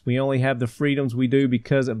sacrifice. We only have the freedoms we do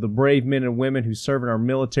because of the brave men and women who serve in our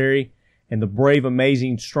military and the brave,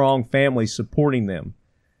 amazing, strong families supporting them.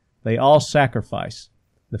 They all sacrifice.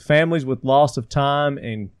 The families with loss of time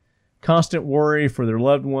and constant worry for their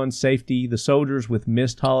loved ones' safety, the soldiers with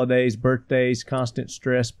missed holidays, birthdays, constant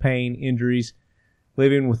stress, pain, injuries,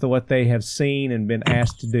 living with what they have seen and been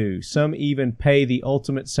asked to do. Some even pay the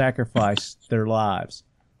ultimate sacrifice, their lives,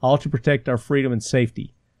 all to protect our freedom and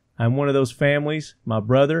safety. I'm one of those families. My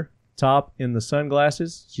brother, top in the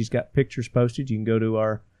sunglasses, she's got pictures posted. You can go to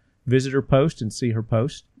our visitor post and see her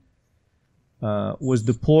post. Was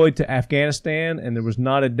deployed to Afghanistan, and there was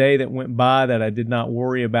not a day that went by that I did not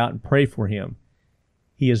worry about and pray for him.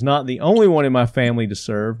 He is not the only one in my family to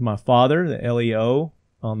serve. My father, the LEO,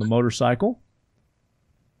 on the motorcycle.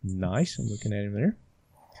 Nice. I'm looking at him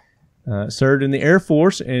there. Served in the Air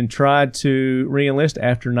Force and tried to re-enlist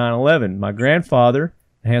after 9/11. My grandfather,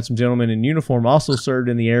 a handsome gentleman in uniform, also served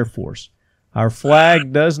in the Air Force. Our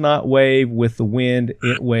flag does not wave with the wind.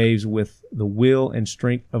 It waves with the will and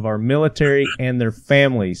strength of our military and their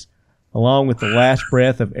families, along with the last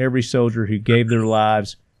breath of every soldier who gave their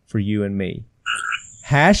lives for you and me.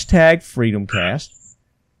 Hashtag FreedomCast,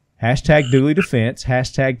 hashtag Dooley Defense,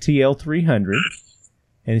 hashtag TL300,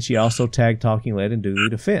 and she also tagged Talking Lead and Dooley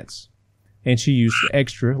Defense. And she used the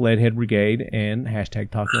extra Leadhead Brigade and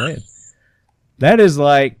hashtag Talking Lead. That is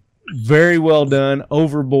like very well done,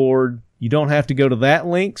 overboard. You don't have to go to that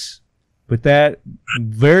links, but that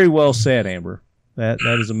very well said, Amber. That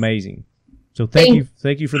is amazing. So thank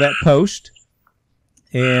you for that post,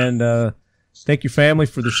 and thank your family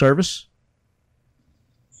for their service.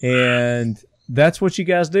 And that's what you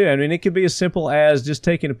guys do. I mean, it could be as simple as just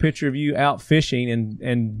taking a picture of you out fishing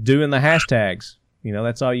and doing the hashtags. You know,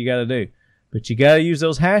 that's all you got to do. But you got to use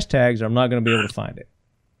those hashtags, or I'm not going to be able to find it.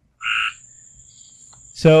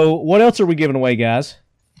 So what else are we giving away, guys?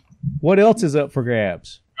 What else is up for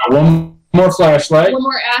grabs? One more flashlight. One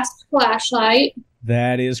more Asp flashlight.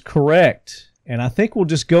 That is correct. And I think we'll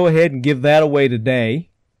just go ahead and give that away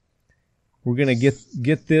today. We're going to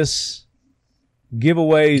get this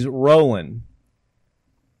giveaways rolling.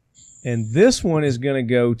 And this one is going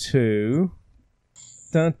to go to...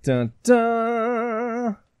 Dun, dun,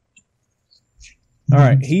 dun. All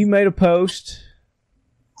right. He made a post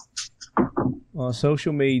on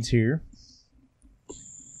social medias here.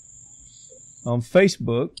 On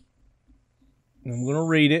Facebook. I'm going to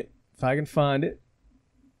read it if I can find it.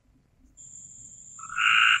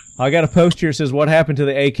 I got a post here that says, what happened to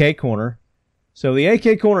the AK Corner? So the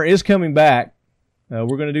AK Corner is coming back. We're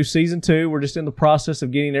going to do season 2. We're just in the process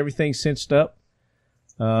of getting everything cinched up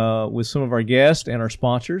with some of our guests and our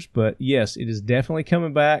sponsors. But yes, it is definitely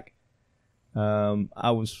coming back.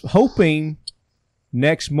 I was hoping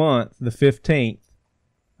next month, the 15th.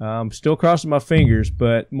 I'm still crossing my fingers,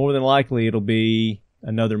 but more than likely it'll be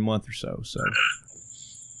another month or so.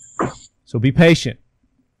 So be patient.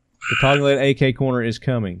 The Talking Lead AK Corner is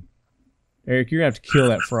coming. Eric, you're going to have to kill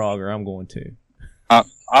that frog, or I'm going to.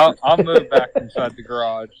 I'll move back inside the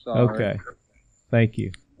garage. Sorry. Okay. Thank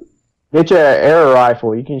you. Get you an air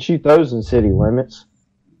rifle. You can shoot those in city limits.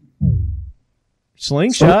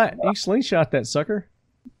 Slingshot. You slingshot that sucker.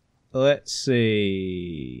 Let's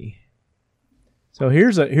see. So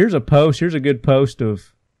here's a post. Here's a good post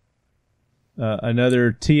of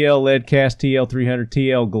another TL Leadcast TL300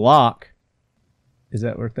 TL Glock. Is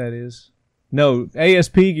that what that is? No,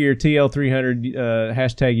 ASP Gear TL300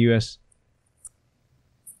 hashtag US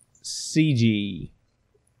CG.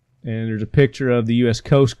 And there's a picture of the U.S.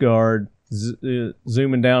 Coast Guard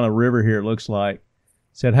zooming down a river here, it looks like.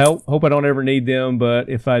 Said, hope I don't ever need them, but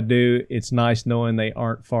if I do, it's nice knowing they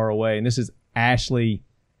aren't far away. And this is Ashley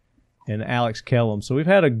and Alex Kellum. So we've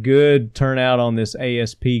had a good turnout on this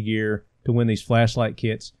ASP gear to win these flashlight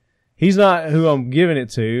kits. He's not who I'm giving it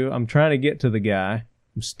to. I'm trying to get to the guy.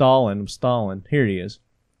 I'm stalling. Here he is.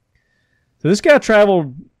 So this guy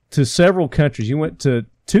traveled to several countries. He went to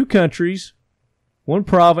 2 countries, 1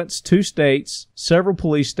 province, 2 states, several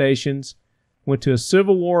police stations, went to a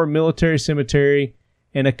Civil War military cemetery,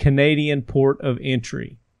 and a Canadian port of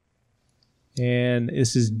entry. And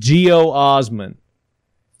this is Geo Osman.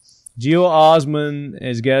 Geo Osman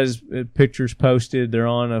has got his pictures posted. They're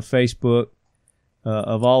on a Facebook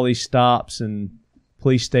of all these stops and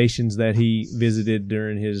police stations that he visited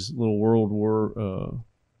during his little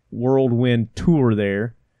whirlwind tour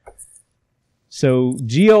there. So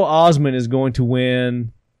Geo Osman is going to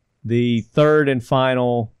win the 3rd and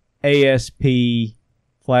final ASP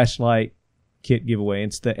flashlight kit giveaway.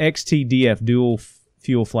 It's the XT-DF dual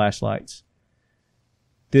fuel flashlights.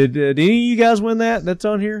 Did any of you guys win that? That's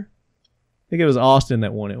on here? I think it was Austin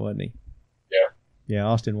that won it, wasn't he? Yeah. Yeah,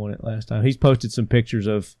 Austin won it last time. He's posted some pictures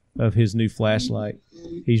of his new flashlight.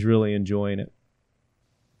 He's really enjoying it.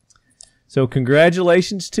 So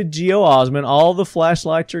congratulations to Geo Osman. All the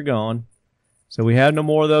flashlights are gone. So we have no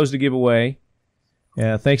more of those to give away.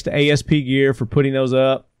 Thanks to ASP Gear for putting those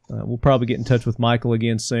up. We'll probably get in touch with Michael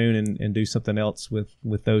again soon and do something else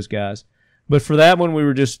with those guys. But for that one, we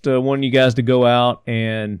were just wanting you guys to go out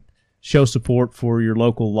and show support for your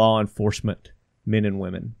local law enforcement men and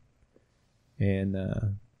women. And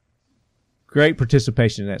great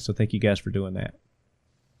participation in that, so thank you guys for doing that.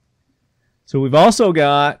 So we've also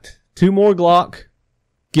got 2 more Glock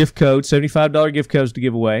gift codes, $75 gift codes to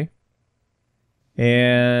give away.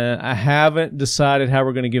 And I haven't decided how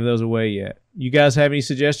we're going to give those away yet. You guys have any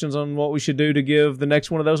suggestions on what we should do to give the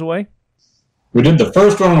next one of those away? We did the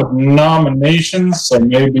first one with nominations, so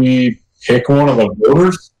maybe pick one of the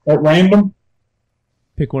voters at random.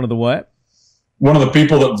 Pick one of the what? One of the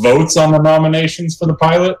people that votes on the nominations for the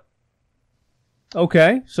pilot.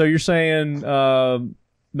 Okay, so you're saying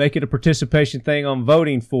make it a participation thing on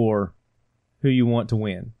voting for who you want to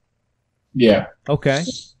win. Yeah. Okay.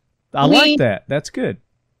 I like that. That's good.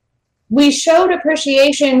 We showed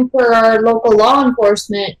appreciation for our local law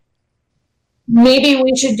enforcement. Maybe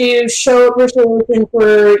we should show appreciation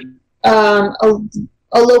for a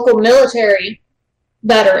local military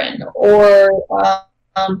veteran or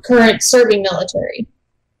current serving military.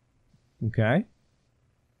 Okay.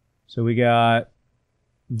 So we got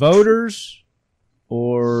voters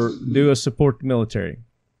or do a support the military.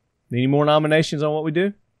 Any more nominations on what we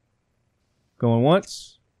do? Going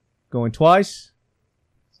once? Going twice?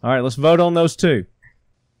 All right, let's vote on those 2.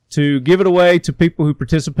 To give it away to people who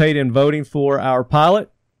participate in voting for our pilot.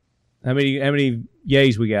 How many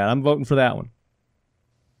yays we got? I'm voting for that one.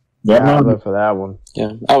 Yeah, I'll vote for that one.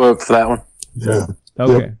 Yeah, I'll vote for that one. Yeah.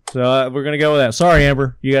 Okay, Yep. so we're going to go with that. Sorry,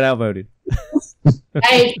 Amber, you got outvoted.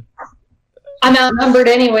 Hey, I'm outnumbered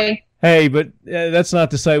anyway. Hey, but that's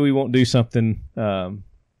not to say we won't do something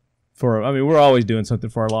we're always doing something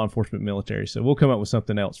for our law enforcement military, so we'll come up with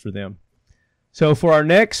something else for them. So for our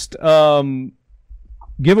next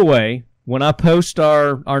giveaway, when I post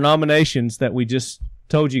our nominations that we just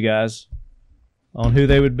told you guys on who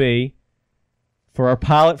they would be, for our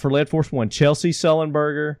pilot for Lead Force 1, Chelsea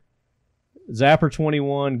Sullenberger, Zapper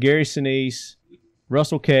 21, Gary Sinise,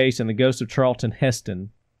 Russell Case, and the Ghost of Charlton Heston.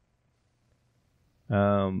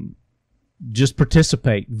 Just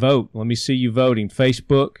participate, vote. Let me see you voting.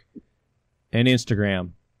 Facebook and Instagram.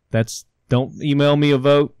 Don't email me a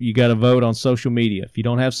vote. You got to vote on social media. If you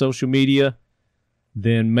don't have social media,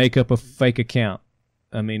 then make up a fake account.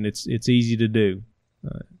 I mean, it's easy to do.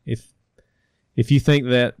 If you think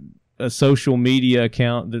that a social media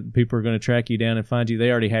account that people are going to track you down and find you, they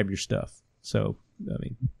already have your stuff. So, I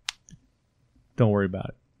mean, don't worry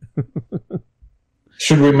about it.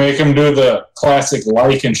 Should we make them do the classic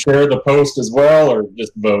like and share the post as well, or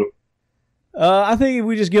just vote? I think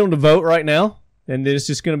we just get them to vote right now, and it's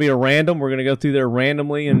just going to be a random. We're going to go through there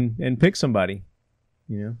randomly and pick somebody,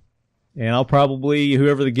 And I'll probably,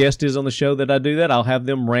 whoever the guest is on the show that I do that, I'll have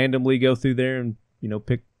them randomly go through there and,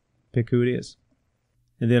 pick who it is.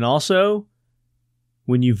 And then also,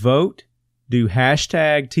 when you vote, do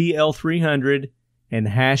hashtag TL300 and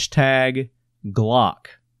hashtag Glock.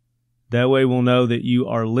 That way we'll know that you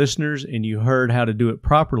are listeners and you heard how to do it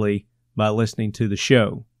properly by listening to the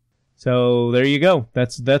show. So there you go.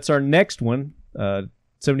 That's our next one.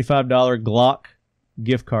 $75 Glock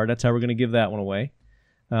gift card. That's how we're going to give that one away.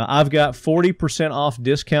 I've got 40% off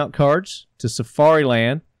discount cards to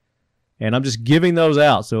Safariland, and I'm just giving those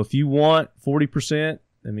out. So if you want 40%,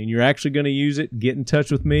 you're actually going to use it, get in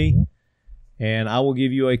touch with me, and I will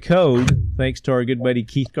give you a code thanks to our good buddy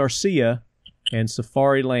Keith Garcia and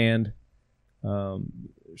Safariland.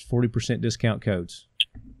 40% discount codes.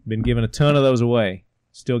 Been giving a ton of those away.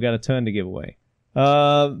 Still got a ton to give away.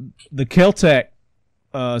 The Kel-Tec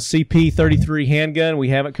CP33 handgun. We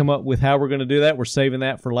haven't come up with how we're going to do that. We're saving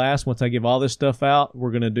that for last. Once I give all this stuff out,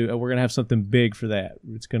 we're going to have something big for that.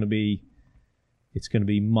 It's going to be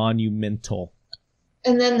monumental.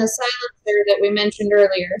 And then the silencer that we mentioned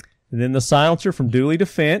earlier. And then the silencer from Dooley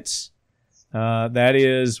Defense. That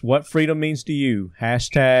is what freedom means to you.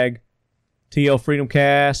 Hashtag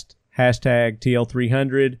TLFreedomCast, hashtag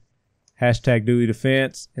TL300, hashtag Dooley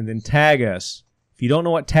Defense, and then tag us. If you don't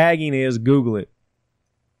know what tagging is, Google it.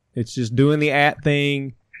 It's just doing the @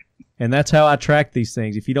 thing, and that's how I track these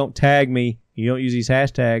things. If you don't tag me, you don't use these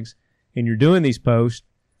hashtags, and you're doing these posts,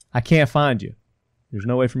 I can't find you. There's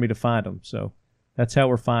no way for me to find them, so that's how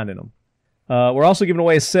we're finding them. We're also giving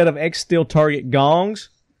away a set of X-Steel Target gongs,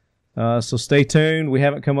 so stay tuned. We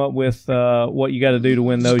haven't come up with what you got to do to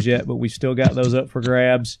win those yet, but we've still got those up for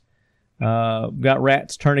grabs. Got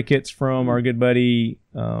Rats Tourniquets from our good buddy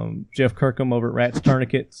Jeff Kirkham over at Rats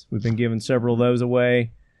Tourniquets. We've been giving several of those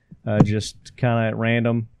away. Just kind of at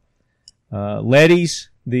random. Leadys,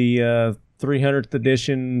 the 300th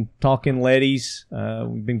edition Talking Leadys.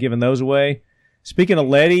 We've been giving those away. Speaking of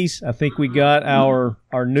Leadys, I think we got our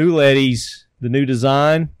new Leadys, the new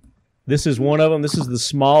design. This is one of them. This is the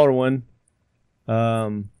smaller one.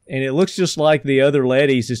 And it looks just like the other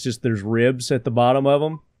Leadys. It's just there's ribs at the bottom of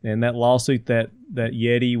them. And that lawsuit that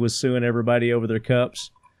Yeti was suing everybody over their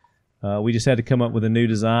cups, we just had to come up with a new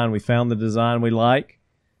design. We found the design we like.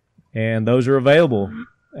 And those are available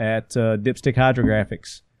at Dipstick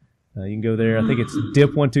Hydrographics. You can go there. I think it's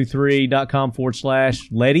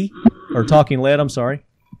dip123.com/Leady, or Talking Lead, I'm sorry.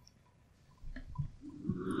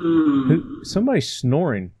 Somebody's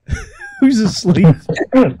snoring. Who's asleep?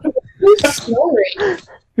 Who's snoring?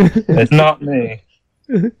 It's not me.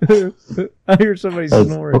 I hear somebody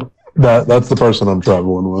snoring. That's the person I'm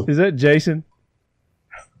traveling with. Is that Jason?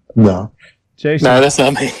 No. Jason? No, that's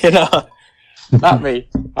not me. Not me.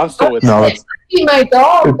 I'm still with No, you. that's Be my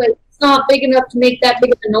dog, but it's not big enough to make that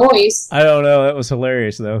big of a noise. I don't know. That was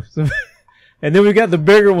hilarious, though. And then we've got the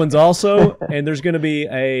bigger ones also, and there's going to be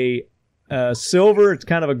a silver. It's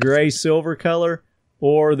kind of a gray silver color,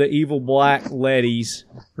 or the evil black Leadys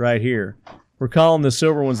right here. We're calling the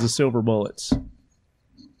silver ones the silver bullets.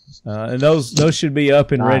 And those should be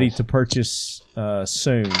up and ready to purchase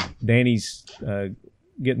soon. Danny's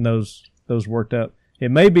getting those worked up. It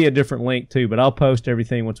may be a different link too, but I'll post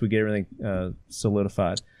everything once we get everything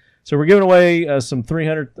solidified. So we're giving away some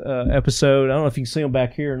 300th episode. I don't know if you can see them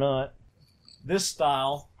back here or not. This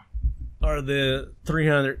style are the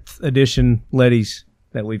 300th edition Leadys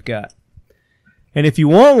that we've got. And if you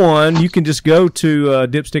want one, you can just go to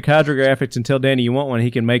Dipstick Hydrographics and tell Danny you want one.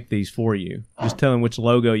 He can make these for you. Just tell him which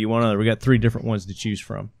logo you want on there. We got 3 different ones to choose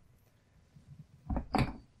from.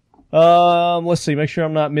 Let's see. Make sure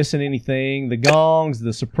I'm not missing anything. The gongs,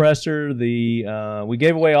 the suppressor, we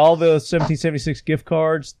gave away all the 1776 gift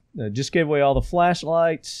cards. Just gave away all the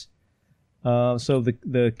flashlights. So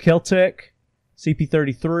the Kel-Tec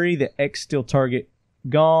CP33, the X-Steel Target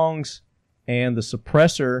gongs, and the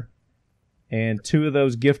suppressor, and 2 of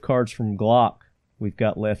those gift cards from Glock we've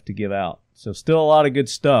got left to give out. So still a lot of good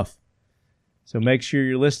stuff. So make sure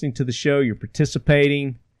you're listening to the show, you're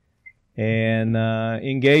participating, and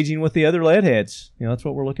engaging with the other lead heads. That's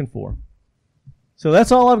what we're looking for. So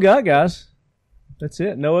that's all I've got, guys. That's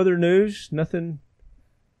it. No other news. Nothing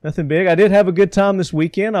big. I did have a good time this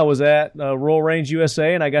weekend. I was at Royal Range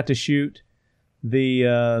USA, and I got to shoot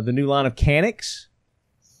the new line of Kenniths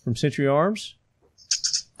from Century Arms.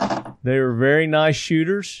 They were very nice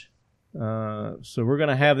shooters. So we're going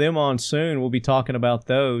to have them on soon. We'll be talking about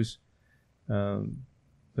those.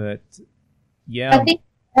 But yeah. I think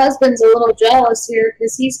my husband's a little jealous here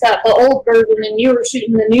because he's got the old version and you were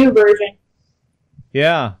shooting the new version.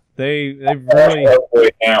 Yeah, they've really.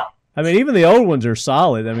 Now. I mean, even the old ones are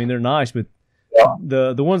solid. I mean, they're nice, but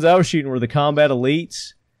the ones I was shooting were the Combat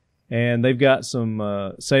Elites, and they've got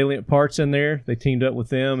some salient parts in there. They teamed up with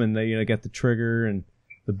them, and they got the trigger and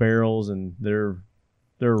the barrels, and they're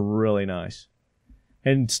really nice.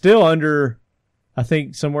 And still under, I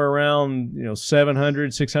think somewhere around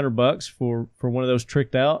 $700-$600 for one of those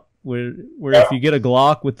tricked out. Where if you get a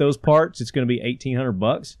Glock with those parts, it's going to be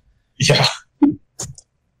 $1,800. Yeah,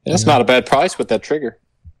 that's not a bad price with that trigger.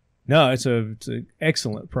 No, it's an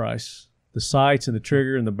excellent price. The sights and the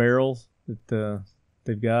trigger and the barrels that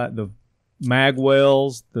they've got, the mag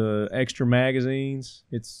wells, the extra magazines.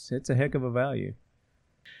 It's a heck of a value.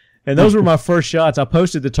 And those were my first shots. I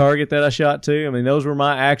posted the target that I shot too. I mean, those were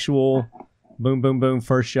my actual boom, boom, boom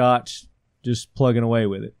first shots, just plugging away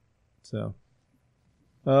with it. So,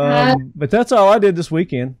 but that's all I did this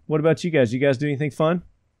weekend. What about you guys? You guys do anything fun?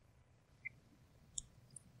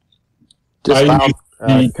 Just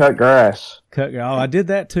cut grass. I did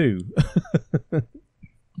that too.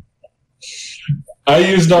 I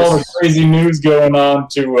used all the crazy news going on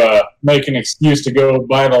to make an excuse to go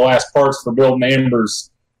buy the last parts for building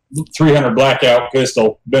Amber's 300 blackout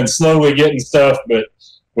pistol. Been slowly getting stuff, but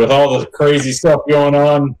with all the crazy stuff going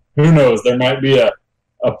on, who knows? There might be a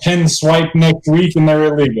pen swipe next week and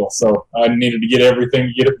they're illegal. So I needed to get everything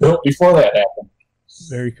to get it built before that happened.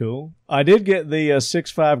 Very cool. I did get the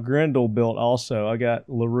 6.5 Grendel built also. I got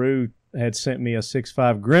LaRue had sent me a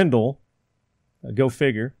 6.5 Grendel. Go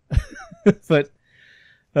figure. But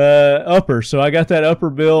upper. So I got that upper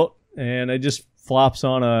built, and it just flops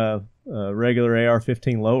on a regular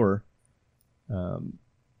AR-15 lower.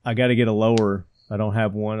 I got to get a lower. I don't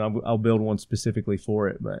have one. I'll build one specifically for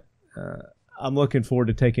it, but I'm looking forward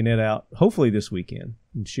to taking it out hopefully this weekend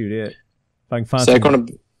and shoot it. If I can find some going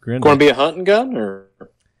to be a hunting gun, or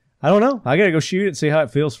I don't know. I got to go shoot it and see how it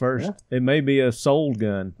feels first. Yeah. It may be a sold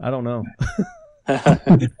gun. I don't know.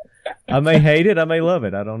 I may hate it. I may love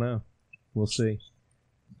it. I don't know. We'll see.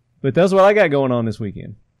 But that's what I got going on this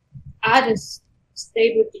weekend. I just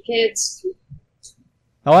stayed with the kids.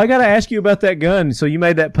 Oh, I got to ask you about that gun. So you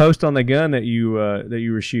made that post on the gun that you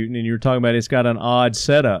were shooting, and you were talking about it's got an odd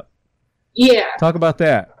setup. Yeah. Talk about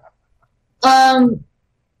that.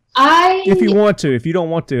 If you want to. If you don't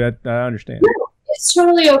want to, I understand. No, it's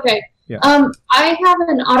totally okay. Yeah. I have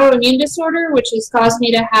an autoimmune disorder, which has caused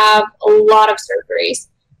me to have a lot of surgeries,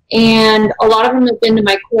 and a lot of them have been to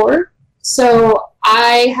my core. So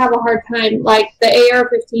I have a hard time, like the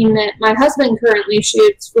AR-15 that my husband currently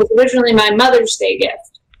shoots was originally my Mother's Day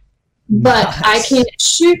gift. But nice. I can't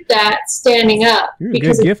shoot that standing up. You're a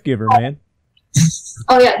good gift giver, man.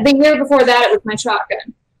 Oh, yeah. The year before that, it was my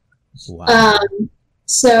shotgun. Wow.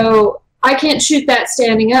 So I can't shoot that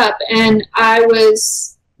standing up. And I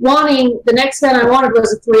was wanting, the next gun I wanted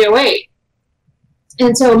was a 308.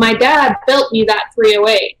 And so my dad built me that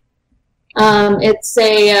 308. It's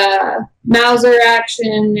a Mauser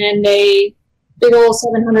action and a big old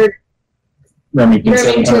 700 Remington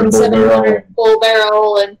 700 bull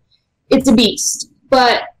barrel, and it's a beast.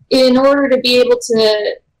 But in order to be able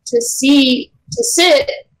to sit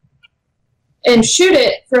and shoot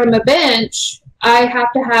it from a bench, I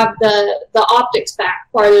have to have the optics back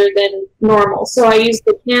farther than normal. So I use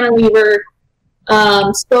the cantilever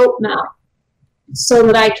scope mount so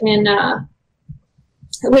that I can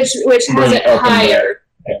which has it higher,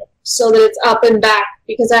 so that it's up and back,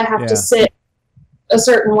 because I have to sit a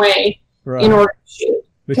certain way in order to shoot.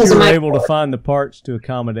 But you were able to find the parts to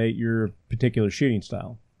accommodate your particular shooting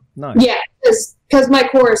style. Nice. Yeah, because my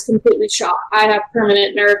core is completely shot. I have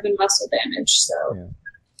permanent nerve and muscle damage. So. Yeah.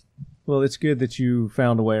 Well, it's good that you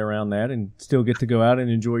found a way around that and still get to go out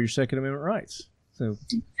and enjoy your Second Amendment rights. So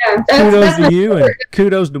kudos to you, and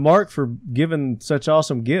kudos to Marc for giving such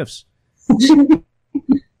awesome gifts.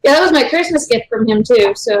 Yeah, that was my Christmas gift from him,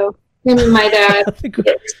 too. So, him and my dad. I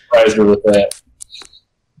surprised her with that.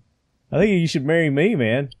 I think you should marry me,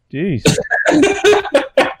 man. Jeez.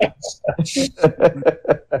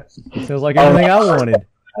 Sounds like everything I wanted.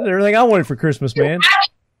 That's everything I wanted for Christmas, man.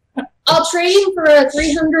 I'll trade him for a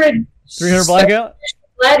 300 blackout?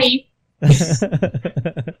 Lefty.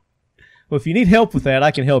 Well, if you need help with that, I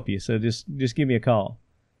can help you. So just give me a call.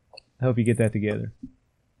 I hope you get that together.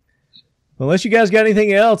 Unless you guys got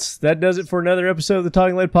anything else, that does it for another episode of the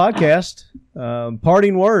Talking Lead Podcast.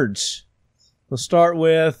 Parting words. Let's start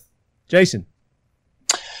with Jason.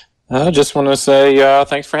 I just want to say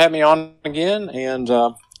thanks for having me on again, and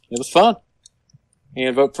it was fun.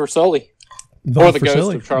 And vote for Sully. Or the ghost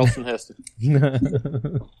Sully. Of Charleston Heston.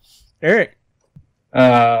 Eric.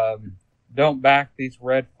 Don't back these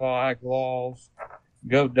red flag laws.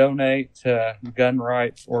 go donate to gun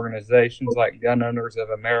rights organizations like Gun Owners of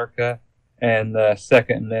America and the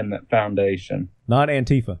Second Amendment Foundation. Not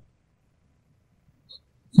Antifa.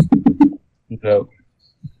 No.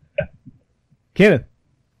 Kenneth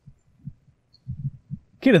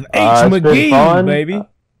H. It's been McGee, fun. baby.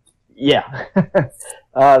 Yeah.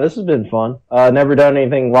 This has been fun. Never done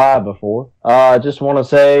anything live before. Just want to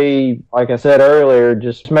say, like I said earlier,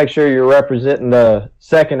 just make sure you're representing the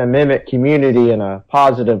Second Amendment community in a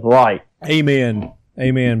positive light. Amen.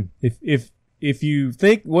 Amen. If you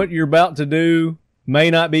think what you're about to do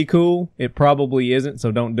may not be cool, it probably isn't,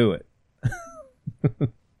 so don't do it.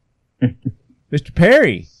 Mr.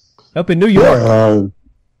 Perry, up in New York. Yeah,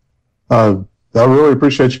 I really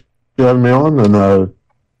appreciate you having me on, and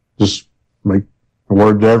just make a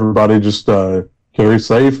word to everybody, just carry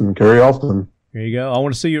safe and carry often. There you go. I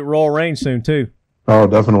want to see you at Royal Range soon, too. Oh,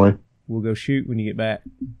 definitely. We'll go shoot when you get back.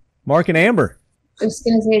 Mark and Amber. Just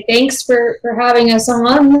going to say thanks for having us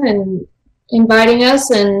on and inviting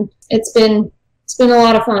us, and it's been a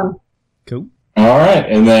lot of fun. Cool. All right.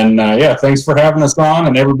 And then, thanks for having us on.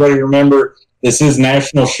 And everybody remember, this is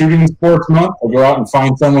National Shooting Sports Month. We'll go out and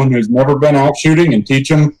find someone who's never been out shooting and teach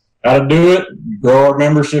them how to do it, grow our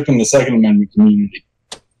membership in the Second Amendment community.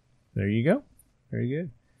 There you go. Very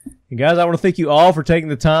good. And guys, I want to thank you all for taking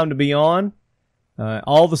the time to be on.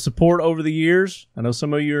 All the support over the years. I know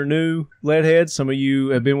some of you are new lead heads. Some of you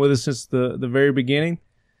have been with us since the very beginning.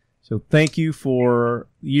 So thank you for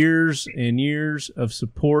years and years of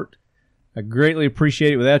support. I greatly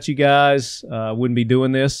appreciate it. Without you guys, I wouldn't be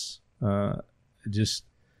doing this.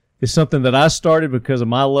 It's something that I started because of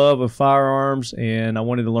my love of firearms, and I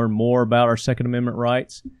wanted to learn more about our Second Amendment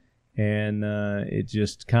rights, and it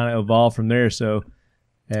just kind of evolved from there. So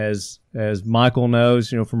as Michael knows,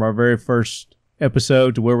 from our very first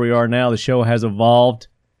episode to where we are now, the show has evolved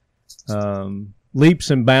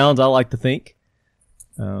leaps and bounds, I like to think.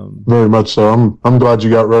 Very much so. I'm glad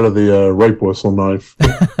you got rid of the rape whistle knife.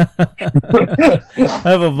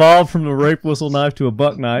 I've evolved from the rape whistle knife to a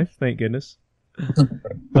buck knife, thank goodness.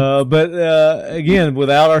 But again,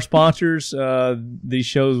 without our sponsors, these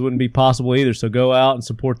shows wouldn't be possible either. So go out and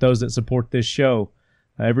support those that support this show.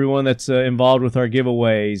 Everyone that's involved with our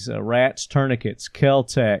giveaways, Rats Tourniquets,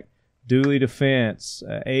 Kel-Tec, Dooley Defense,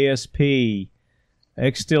 ASP,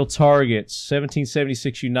 X-Steel Targets,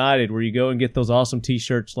 1776 United, where you go and get those awesome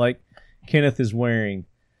T-shirts like Kenneth is wearing.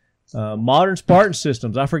 Modern Spartan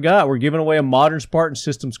Systems. I forgot. We're giving away a Modern Spartan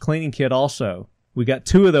Systems cleaning kit also. We got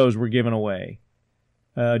 2 of those we're giving away.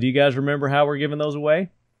 Do you guys remember how we're giving those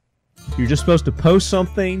away? You're just supposed to post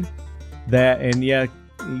something and yeah,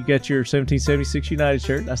 you got your 1776 United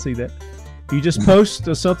shirt. I see that. You just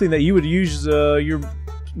post something that you would use your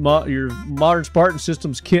Modern Spartan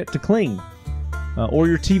Systems kit to clean. Or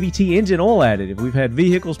your TVT engine oil additive. We've had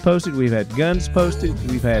vehicles posted. We've had guns posted.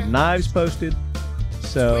 We've had knives posted.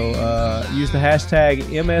 So use the hashtag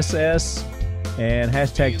MSS and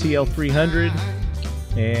hashtag TL300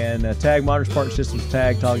 and tag Modern Spartan Systems,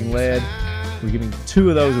 tag Talking Lead. We're giving 2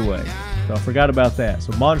 of those away. So I forgot about that.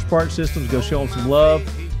 So Modern Spartan Systems, go show them some love.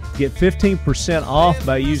 Get 15% off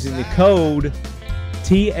by using the code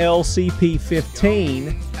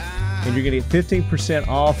TLCP15, and you're going to get 15%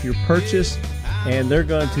 off your purchase. And they're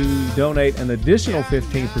going to donate an additional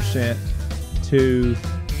 15% to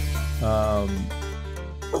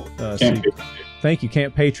thank you,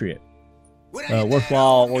 Camp Patriot.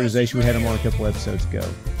 Worthwhile organization. We had them on a couple episodes ago.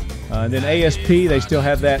 And then ASP, they still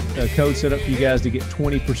have that code set up for you guys to get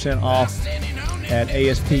 20% off at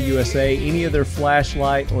ASP USA. Any of their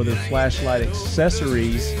flashlight or their flashlight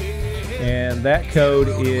accessories. And that code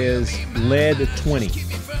is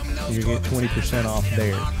LED20. And you get 20% off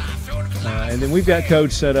there. And then we've got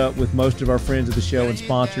codes set up with most of our friends of the show and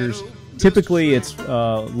sponsors. Typically, it's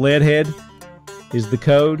Leadhead is the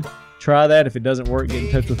code. Try that. If it doesn't work, get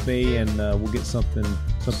in touch with me, and we'll get something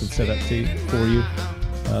set up for you.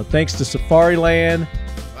 Thanks to Safari Land.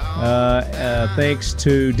 Thanks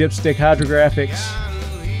to Dipstick Hydrographics.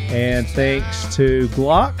 And thanks to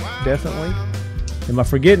Glock, definitely. Am I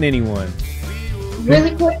forgetting anyone?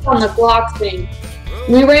 Really quick on the Glock thing.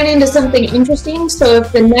 We ran into something interesting, so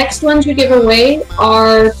if the next ones you give away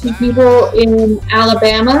are to people in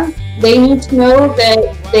Alabama, they need to know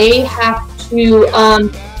that they have to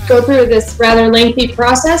go through this rather lengthy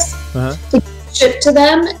process to ship to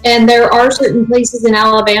them, and there are certain places in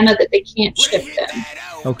Alabama that they can't ship them.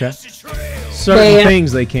 Okay. Certain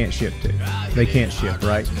things they can't ship to. They can't ship,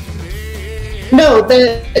 right? No,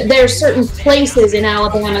 there's certain places in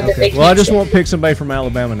Alabama that they can't. Well, I just won't pick somebody from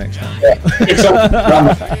Alabama next time. Yeah,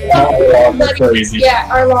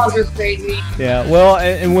 our laws are crazy. Yeah, well,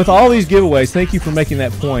 and with all these giveaways, thank you for making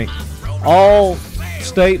that point. All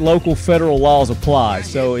state, local, federal laws apply.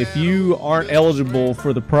 So if you aren't eligible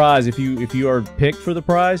for the prize, if you are picked for the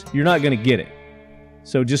prize, you're not going to get it.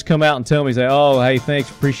 So just come out and tell me, say, oh, hey, thanks,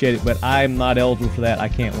 appreciate it, but I'm not eligible for that. I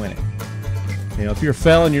can't win it. You know, if you're a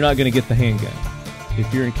felon, you're not going to get the handgun.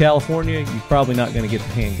 If you're in California, you're probably not going to get the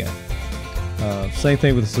handgun. Same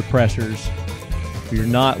thing with the suppressors. If you're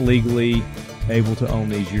not legally able to own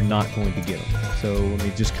these, you're not going to get them. So, I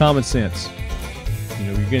mean, just common sense. You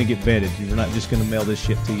know, you're going to get vetted. You're not just going to mail this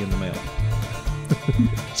shit to you in the mail.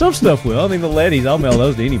 Some stuff will. I mean, the Letties, I'll mail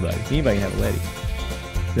those to anybody. Anybody can have a Letty.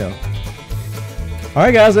 So, all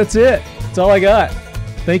right, guys, that's it. That's all I got.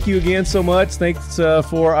 Thank you again so much. Thanks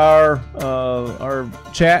for our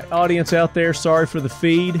chat audience out there. Sorry for the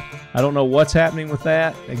feed. I don't know what's happening with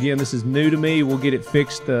that. Again, this is new to me. We'll get it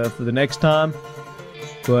fixed for the next time.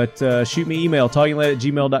 But shoot me email,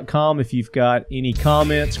 talkingled@gmail.com, if you've got any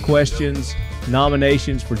comments, questions,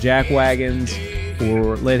 nominations for Jackwagons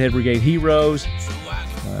or Leadhead Brigade Heroes,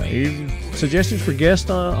 even suggestions for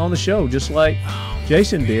guests on the show, just like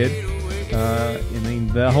Jason did. I mean,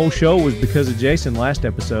 the whole show was because of Jason last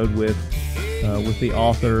episode with the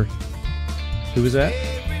author. Who was that?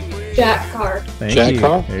 Jack Carr. Thank you.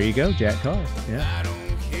 Carr. There you go, Jack Carr. Yeah.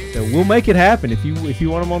 So we'll make it happen. If you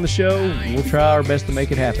want him on the show, we'll try our best to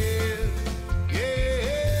make it happen.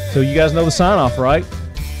 So you guys know the sign off, right?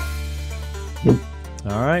 Yep.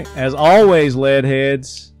 All right. As always,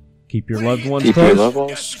 Leadheads, keep your loved ones close. Keep your loved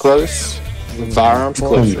ones close. Firearms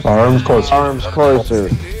closer. Firearms closer. Firearms closer.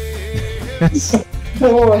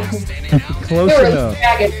 Close enough.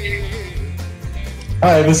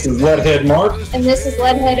 Hi, this is Leadhead Marc. And this is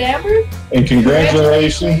Leadhead Amber. And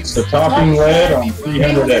congratulations to Talking Lead on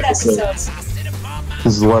 300 episodes.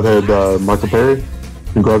 This is Leadhead Michael Perry.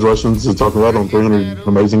 Congratulations to Talking Lead on 300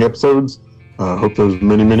 amazing episodes. Hope there's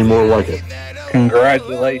many, many more like it.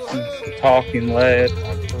 Congratulations to Talking Lead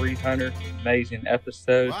on 300 amazing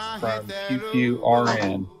episodes from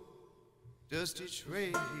QQRN.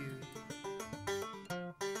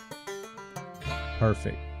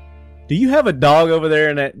 Perfect. Do you have a dog over there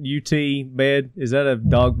in that UT bed? Is that a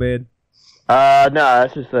dog bed? No,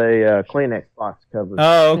 that's just a Kleenex box cover.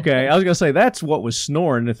 Oh, okay. I was gonna say that's what was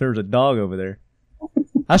snoring. If there's a dog over there,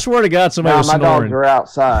 I swear to God, somebody was my snoring. dogs are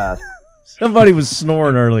outside. Somebody was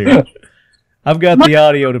snoring earlier. I've got the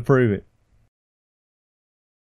audio to prove it.